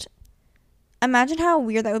 I just imagine how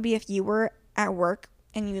weird that would be if you were at work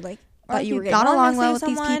and you, like, thought you were getting got along well with with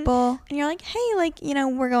these someone, people. and you're like, hey, like, you know,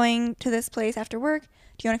 we're going to this place after work.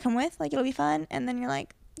 Do you want to come with? Like, it'll be fun. And then they're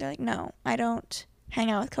like, no, I don't hang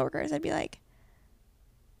out with coworkers. I'd be like,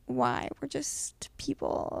 why? We're just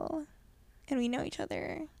people and we know each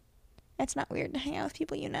other. It's not weird to hang out with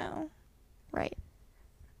people you know. Right.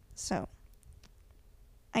 So,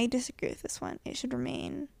 I disagree with this one. It should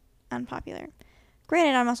remain unpopular.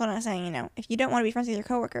 Granted, I'm also not saying, you know, if you don't want to be friends with your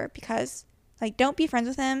coworker because, like, don't be friends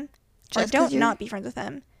with them, or don't not be friends with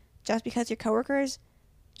them. Just because you're coworkers,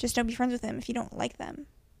 just don't be friends with them if you don't like them.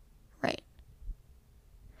 Right.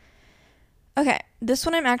 Okay, this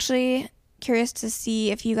one I'm actually curious to see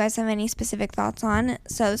if you guys have any specific thoughts on.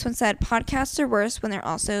 So this one said, podcasts are worse when they're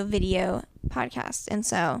also video podcasts. And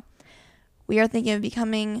so we are thinking of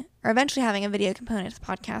becoming, or eventually having a video component to the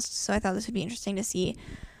podcast. So I thought this would be interesting to see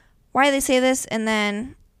why they say this. And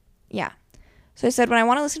then, yeah. So I said, when I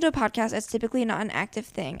want to listen to a podcast, it's typically not an active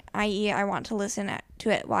thing, i.e. I want to listen to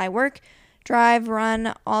it while I work, drive,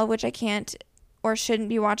 run, all of which I can't or shouldn't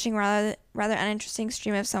be watching rather uninteresting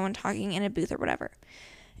stream of someone talking in a booth or whatever.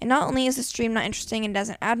 And not only is the stream not interesting and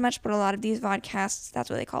doesn't add much, but a lot of these vodcasts, that's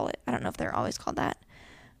what they call it, I don't know if they're always called that,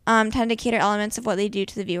 tend to cater elements of what they do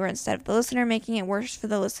to the viewer instead of the listener, making it worse for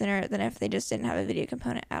the listener than if they just didn't have a video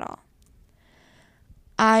component at all.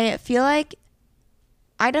 I feel like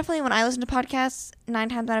I definitely, when I listen to podcasts, 9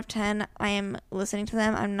 times out of 10, I am listening to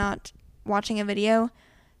them. I'm not watching a video.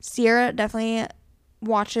 Sierra definitely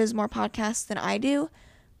watches more podcasts than I do.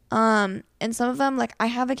 And some of them, like, I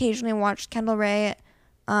have occasionally watched Kendall Ray.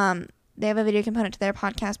 They have a video component to their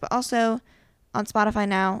podcast, but also on Spotify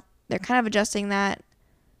now, they're kind of adjusting that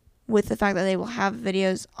with the fact that they will have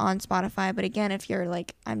videos on Spotify. But again, if you're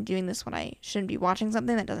like, I'm doing this when I shouldn't be watching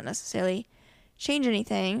something, that doesn't necessarily change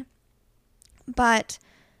anything. But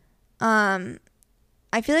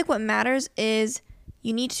I feel like what matters is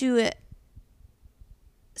you need to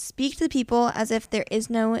speak to the people as if there is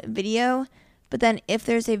no video, but then if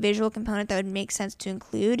there's a visual component that would make sense to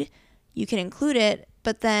include, you can include it,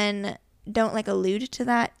 but then don't like allude to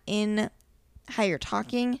that in how you're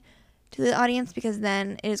talking to the audience, because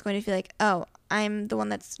then it is going to feel like, oh, I'm the one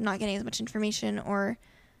that's not getting as much information or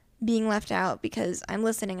being left out because I'm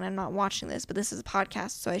listening and I'm not watching this, but this is a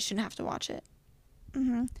podcast, so I shouldn't have to watch it.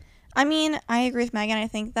 Mm-hmm. I mean, I agree with Megan. I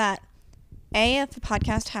think that if a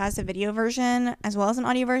podcast has a video version as well as an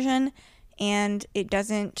audio version, and it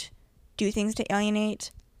doesn't do things to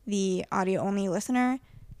alienate the audio-only listener,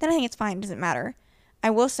 then I think it's fine. It doesn't matter.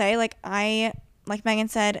 I will say, like Megan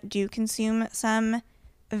said, do consume some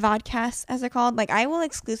vodcasts, as they're called. Like, I will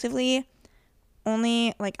exclusively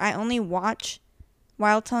only watch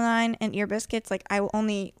Wild Till 9 and Ear Biscuits. Like, I will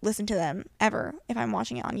only listen to them ever if I'm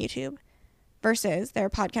watching it on YouTube. Versus there are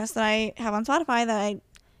podcasts that I have on Spotify that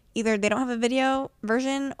either they don't have a video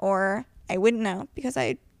version or I wouldn't know because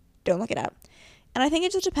I don't look it up. And I think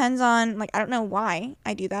it just depends on, like, I don't know why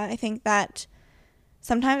I do that. I think that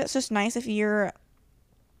sometimes it's just nice if you're,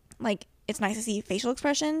 like, it's nice to see facial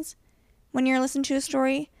expressions when you're listening to a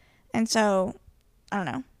story. And so, I don't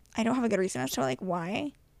know. I don't have a good reason as to, like,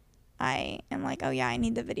 why I am like, oh, yeah, I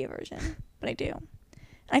need the video version. But I do.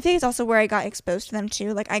 And I think it's also where I got exposed to them,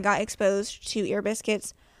 too. Like, I got exposed to Ear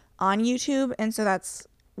Biscuits on YouTube, and so that's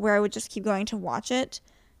where I would just keep going to watch it.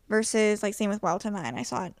 Versus, like, same with Wild Till 9. I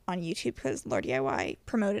saw it on YouTube because Lord DIY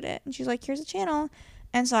promoted it. And she's like, here's a channel.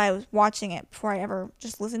 And so I was watching it before I ever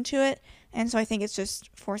just listened to it. And so I think it's just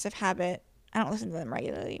force of habit. I don't listen to them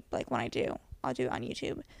regularly. But like when I do, I'll do it on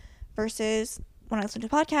YouTube. Versus when I listen to a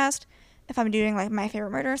podcast, if I'm doing like My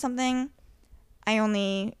Favorite Murder or something, I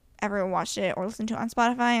only ever watched it or listened to it on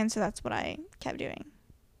Spotify. And so that's what I kept doing.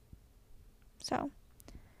 So,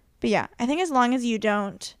 but yeah, I think as long as you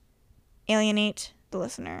don't alienate the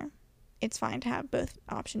listener, it's fine to have both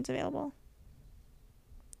options available.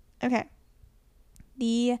 Okay.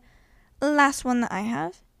 The last one that I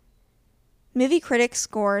have. Movie critics'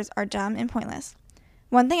 scores are dumb and pointless.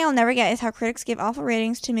 One thing I'll never get is how critics give awful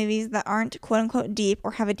ratings to movies that aren't quote-unquote deep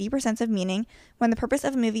or have a deeper sense of meaning when the purpose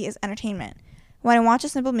of a movie is entertainment. When I watch a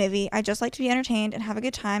simple movie, I just like to be entertained and have a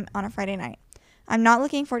good time on a Friday night. I'm not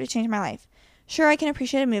looking for it to change my life. Sure, I can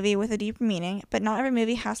appreciate a movie with a deeper meaning, but not every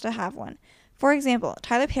movie has to have one. For example,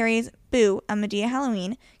 Tyler Perry's Boo! A Medea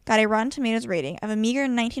Halloween got a Rotten Tomatoes rating of a meager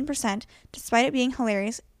 19% despite it being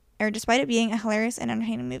a hilarious and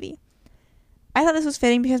entertaining movie. I thought this was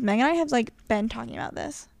fitting because Meg and I have been talking about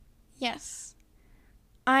this. Yes.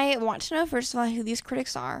 I want to know, first of all, who these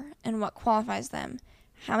critics are and what qualifies them.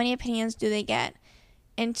 How many opinions do they get?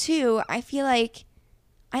 And two, I feel like,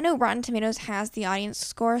 I know Rotten Tomatoes has the audience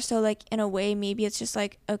score, so in a way, maybe it's just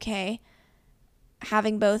okay,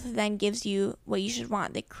 having both then gives you what you should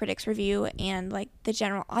want, the critics review and the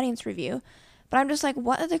general audience review. But I'm just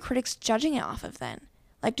what are the critics judging it off of then?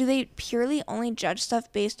 Do they purely only judge stuff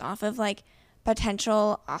based off of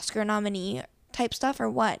potential Oscar nominee type stuff or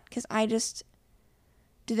what? Because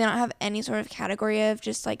do they not have any sort of category of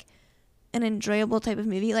just an enjoyable type of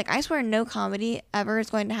movie? I swear no comedy ever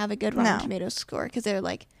is going to have a good Rotten Tomatoes score, because they're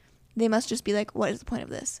they must just be what is the point of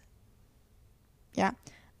this? Yeah.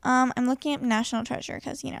 I'm looking at National Treasure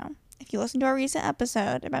because, if you listen to our recent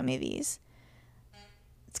episode about movies,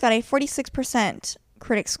 it's got a 46%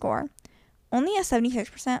 critic score, only a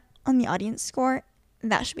 76% on the audience score.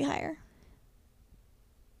 That should be higher.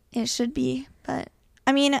 It should be, but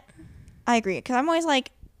I mean, I agree, because I'm always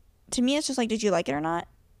to me, it's just did you like it or not?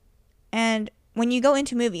 And when you go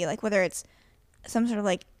into a movie, whether it's some sort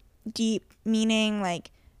of deep meaning,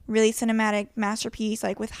 really cinematic masterpiece,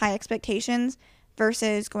 with high expectations,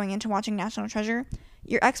 versus going into watching National Treasure,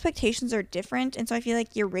 your expectations are different. And so I feel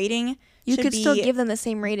your rating you should could be still give them the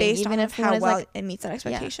same rating, based even on if how well it meets that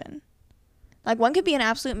expectation. Yeah. One could be an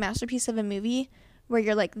absolute masterpiece of a movie where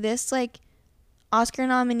you're this Oscar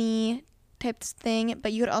nominee type thing,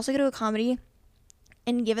 but you could also go to a comedy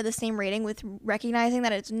and give it the same rating with recognizing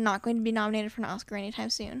that it's not going to be nominated for an Oscar anytime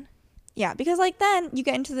soon. Yeah, because then you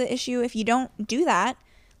get into the issue if you don't do that.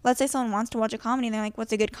 Let's say someone wants to watch a comedy and they're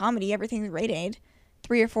what's a good comedy? Everything's rated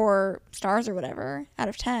 3 or 4 stars or whatever out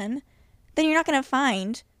of 10. Then you're not going to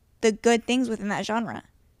find the good things within that genre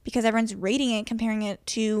because everyone's rating it, comparing it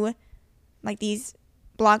to these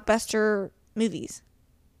blockbuster movies.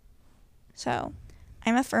 So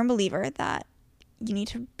I'm a firm believer that you need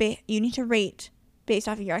to rate based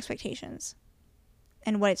off of your expectations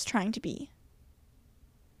and what it's trying to be.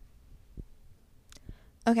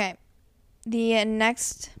 Okay. The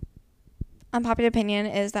next unpopular opinion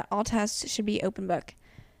is that all tests should be open book.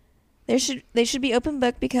 They should be open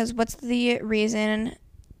book because what's the reason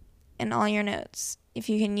in all your notes? If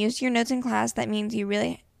you can use your notes in class, that means you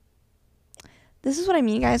really... This is what I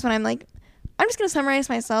mean, guys, when I'm just going to summarize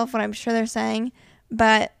myself what I'm sure they're saying,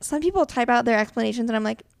 but some people type out their explanations and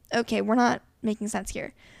I'm okay, we're not making sense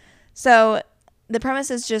here. So the premise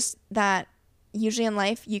is just that usually in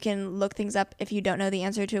life you can look things up. If you don't know the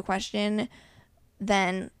answer to a question,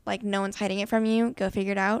 then no one's hiding it from you. Go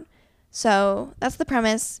figure it out. So that's the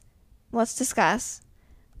premise. Let's discuss.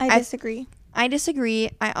 I disagree. I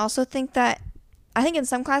disagree. I also think that in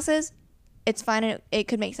some classes it's fine and it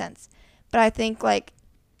could make sense. But I think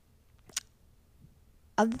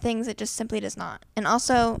other things it just simply does not. And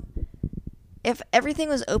also, if everything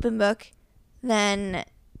was open book, then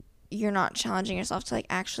you're not challenging yourself to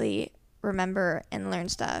actually remember and learn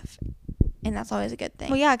stuff. And that's always a good thing.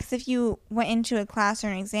 Well, yeah, because if you went into a class or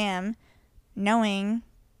an exam knowing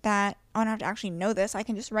that I don't have to actually know this, I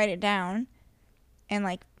can just write it down and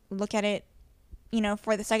look at it,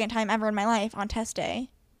 for the second time ever in my life on test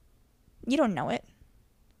day. You don't know it.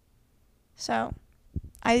 So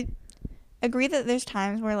I agree that there's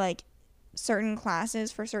times where certain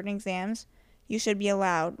classes for certain exams you should be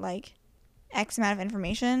allowed X amount of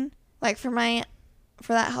information.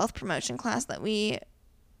 For that health promotion class that we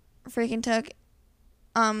freaking took,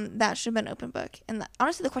 that should have been open book. And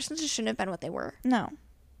honestly, the questions just shouldn't have been what they were. No.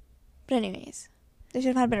 But anyways. They should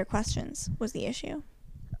have had better questions was the issue.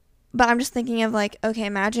 But I'm just thinking of okay,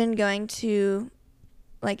 imagine going to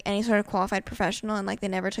any sort of qualified professional and they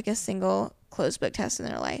never took a single closed book test in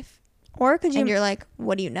their life. Or could you... And you're like,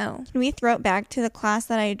 what do you know? Can we throw it back to the class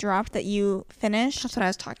that I dropped that you finished? That's what I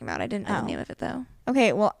was talking about. I didn't know the name of it, though.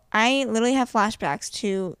 Okay, well, I literally have flashbacks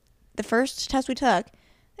to the first test we took.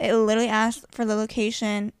 It literally asked for the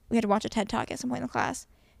location. We had to watch a TED Talk at some point in the class.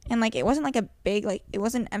 And, like, it wasn't, like, a big, like, it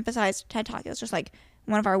wasn't emphasized TED Talk. It was just, like,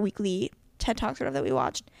 one of our weekly TED Talks sort of that we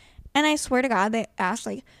watched. And I swear to God, they asked,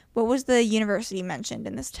 like, what was the university mentioned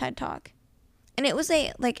in this TED Talk? And it was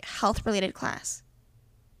a, like, health-related class.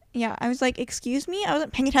 Yeah, I was like, excuse me? I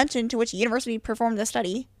wasn't paying attention to which university performed the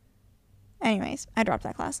study. Anyways, I dropped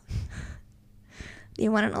that class. The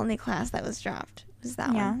one and only class that was dropped was that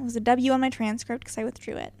one. Yeah, it was a W on my transcript because I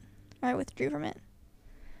withdrew it. Or I withdrew from it.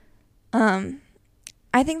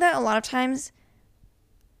 I think that a lot of times,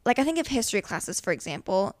 like, I think of history classes, for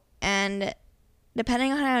example, and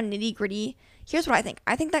depending on how nitty-gritty, here's what I think.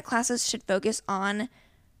 I think that classes should focus on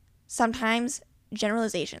sometimes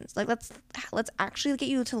generalizations. Like, let's actually get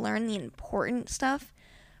you to learn the important stuff,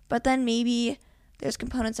 but then maybe there's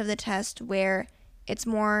components of the test where it's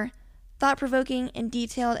more thought-provoking and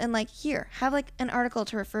detailed, and, like, here, have, like, an article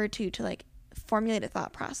to refer to, like, formulate a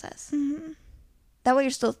thought process. Mm-hmm. That way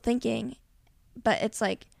you're still thinking, but it's,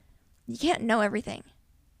 like, you can't know everything.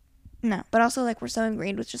 No. But also, like, we're so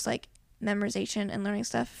ingrained with just, like, memorization and learning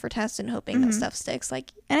stuff for tests and hoping that stuff sticks.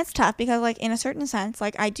 Like, and it's tough because, like, in a certain sense,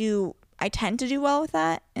 like, I tend to do well with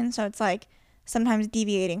that, and so it's, like, sometimes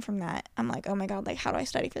deviating from that, I'm like, oh my God, like, how do I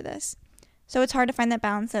study for this? So it's hard to find that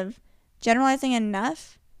balance of generalizing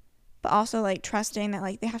enough, but also, like, trusting that,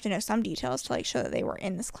 like, they have to know some details to, like, show that they were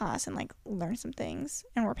in this class and, like, learn some things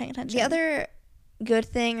and were paying attention. The other good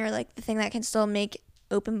thing, or, like, the thing that can still make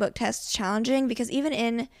open book tests challenging, because even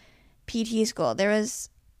in PT school, there was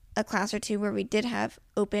a class or two where we did have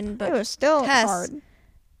open book it was still tests, hard.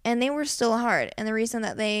 and they were still hard. And the reason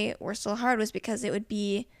that they were still hard was because it would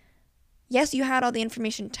be, yes, you had all the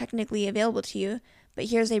information technically available to you, but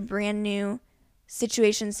here's a brand new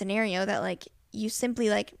situation scenario that, like, you simply,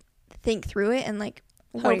 like, think through it and, like,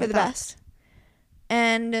 Hope for the best.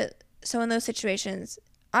 And so in those situations,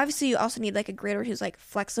 obviously you also need, like, a grader who's, like,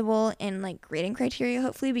 flexible in, like, grading criteria,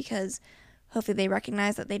 hopefully, because hopefully they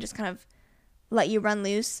recognize that they just kind of let you run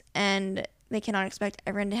loose and they cannot expect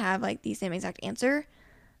everyone to have, like, the same exact answer.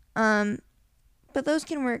 But those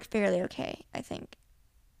can work fairly okay, I think.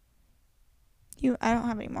 I don't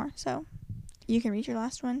have any more, so you can read your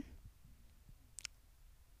last one.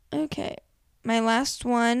 Okay. My last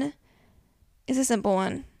one is a simple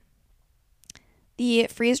one. The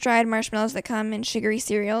freeze-dried marshmallows that come in sugary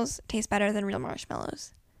cereals taste better than real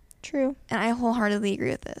marshmallows. True. And I wholeheartedly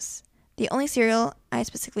agree with this. The only cereal I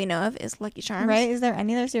specifically know of is Lucky Charms. Right? Is there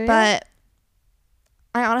any other cereal? But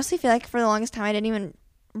I honestly feel like for the longest time I didn't even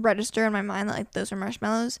register in my mind that, like, those were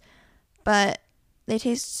marshmallows. But they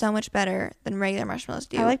taste so much better than regular marshmallows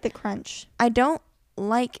do. I like the crunch. I don't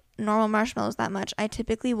like normal marshmallows that much. I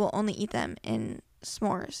typically will only eat them in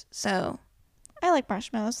s'mores. So I like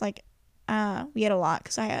marshmallows. Like, we had a lot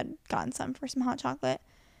because I had gotten some for some hot chocolate.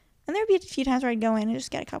 And there would be a few times where I'd go in and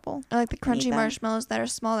just get a couple. I like the crunchy marshmallows that are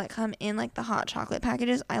small that come in, like, the hot chocolate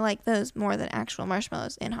packages. I like those more than actual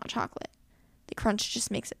marshmallows in hot chocolate. The crunch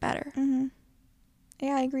just makes it better. Mm-hmm.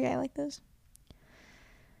 Yeah, I agree. I like those.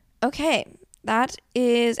 Okay, that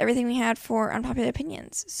is everything we had for Unpopular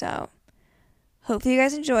Opinions. So hopefully you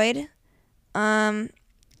guys enjoyed.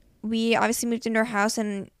 We obviously moved into our house,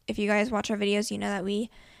 and if you guys watch our videos, you know that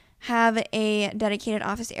we have a dedicated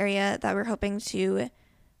office area that we're hoping to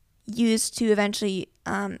use to eventually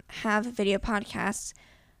have video podcasts.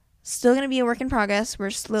 Still going to be a work in progress.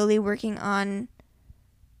 We're slowly working on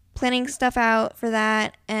planning stuff out for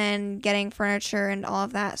that and getting furniture and all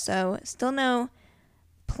of that. So still no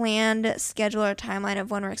planned schedule or timeline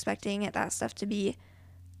of when we're expecting that stuff to be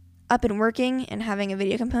up and working and having a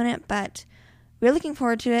video component, but we're looking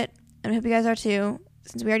forward to it, and I hope you guys are too.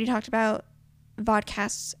 Since we already talked about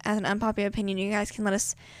vodcasts as an unpopular opinion, you guys can let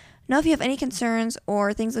us know if you have any concerns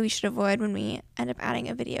or things that we should avoid when we end up adding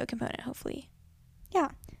a video component, hopefully. Yeah.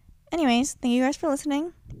 Anyways, thank you guys for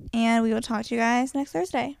listening, and we will talk to you guys next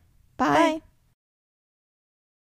Thursday. Bye.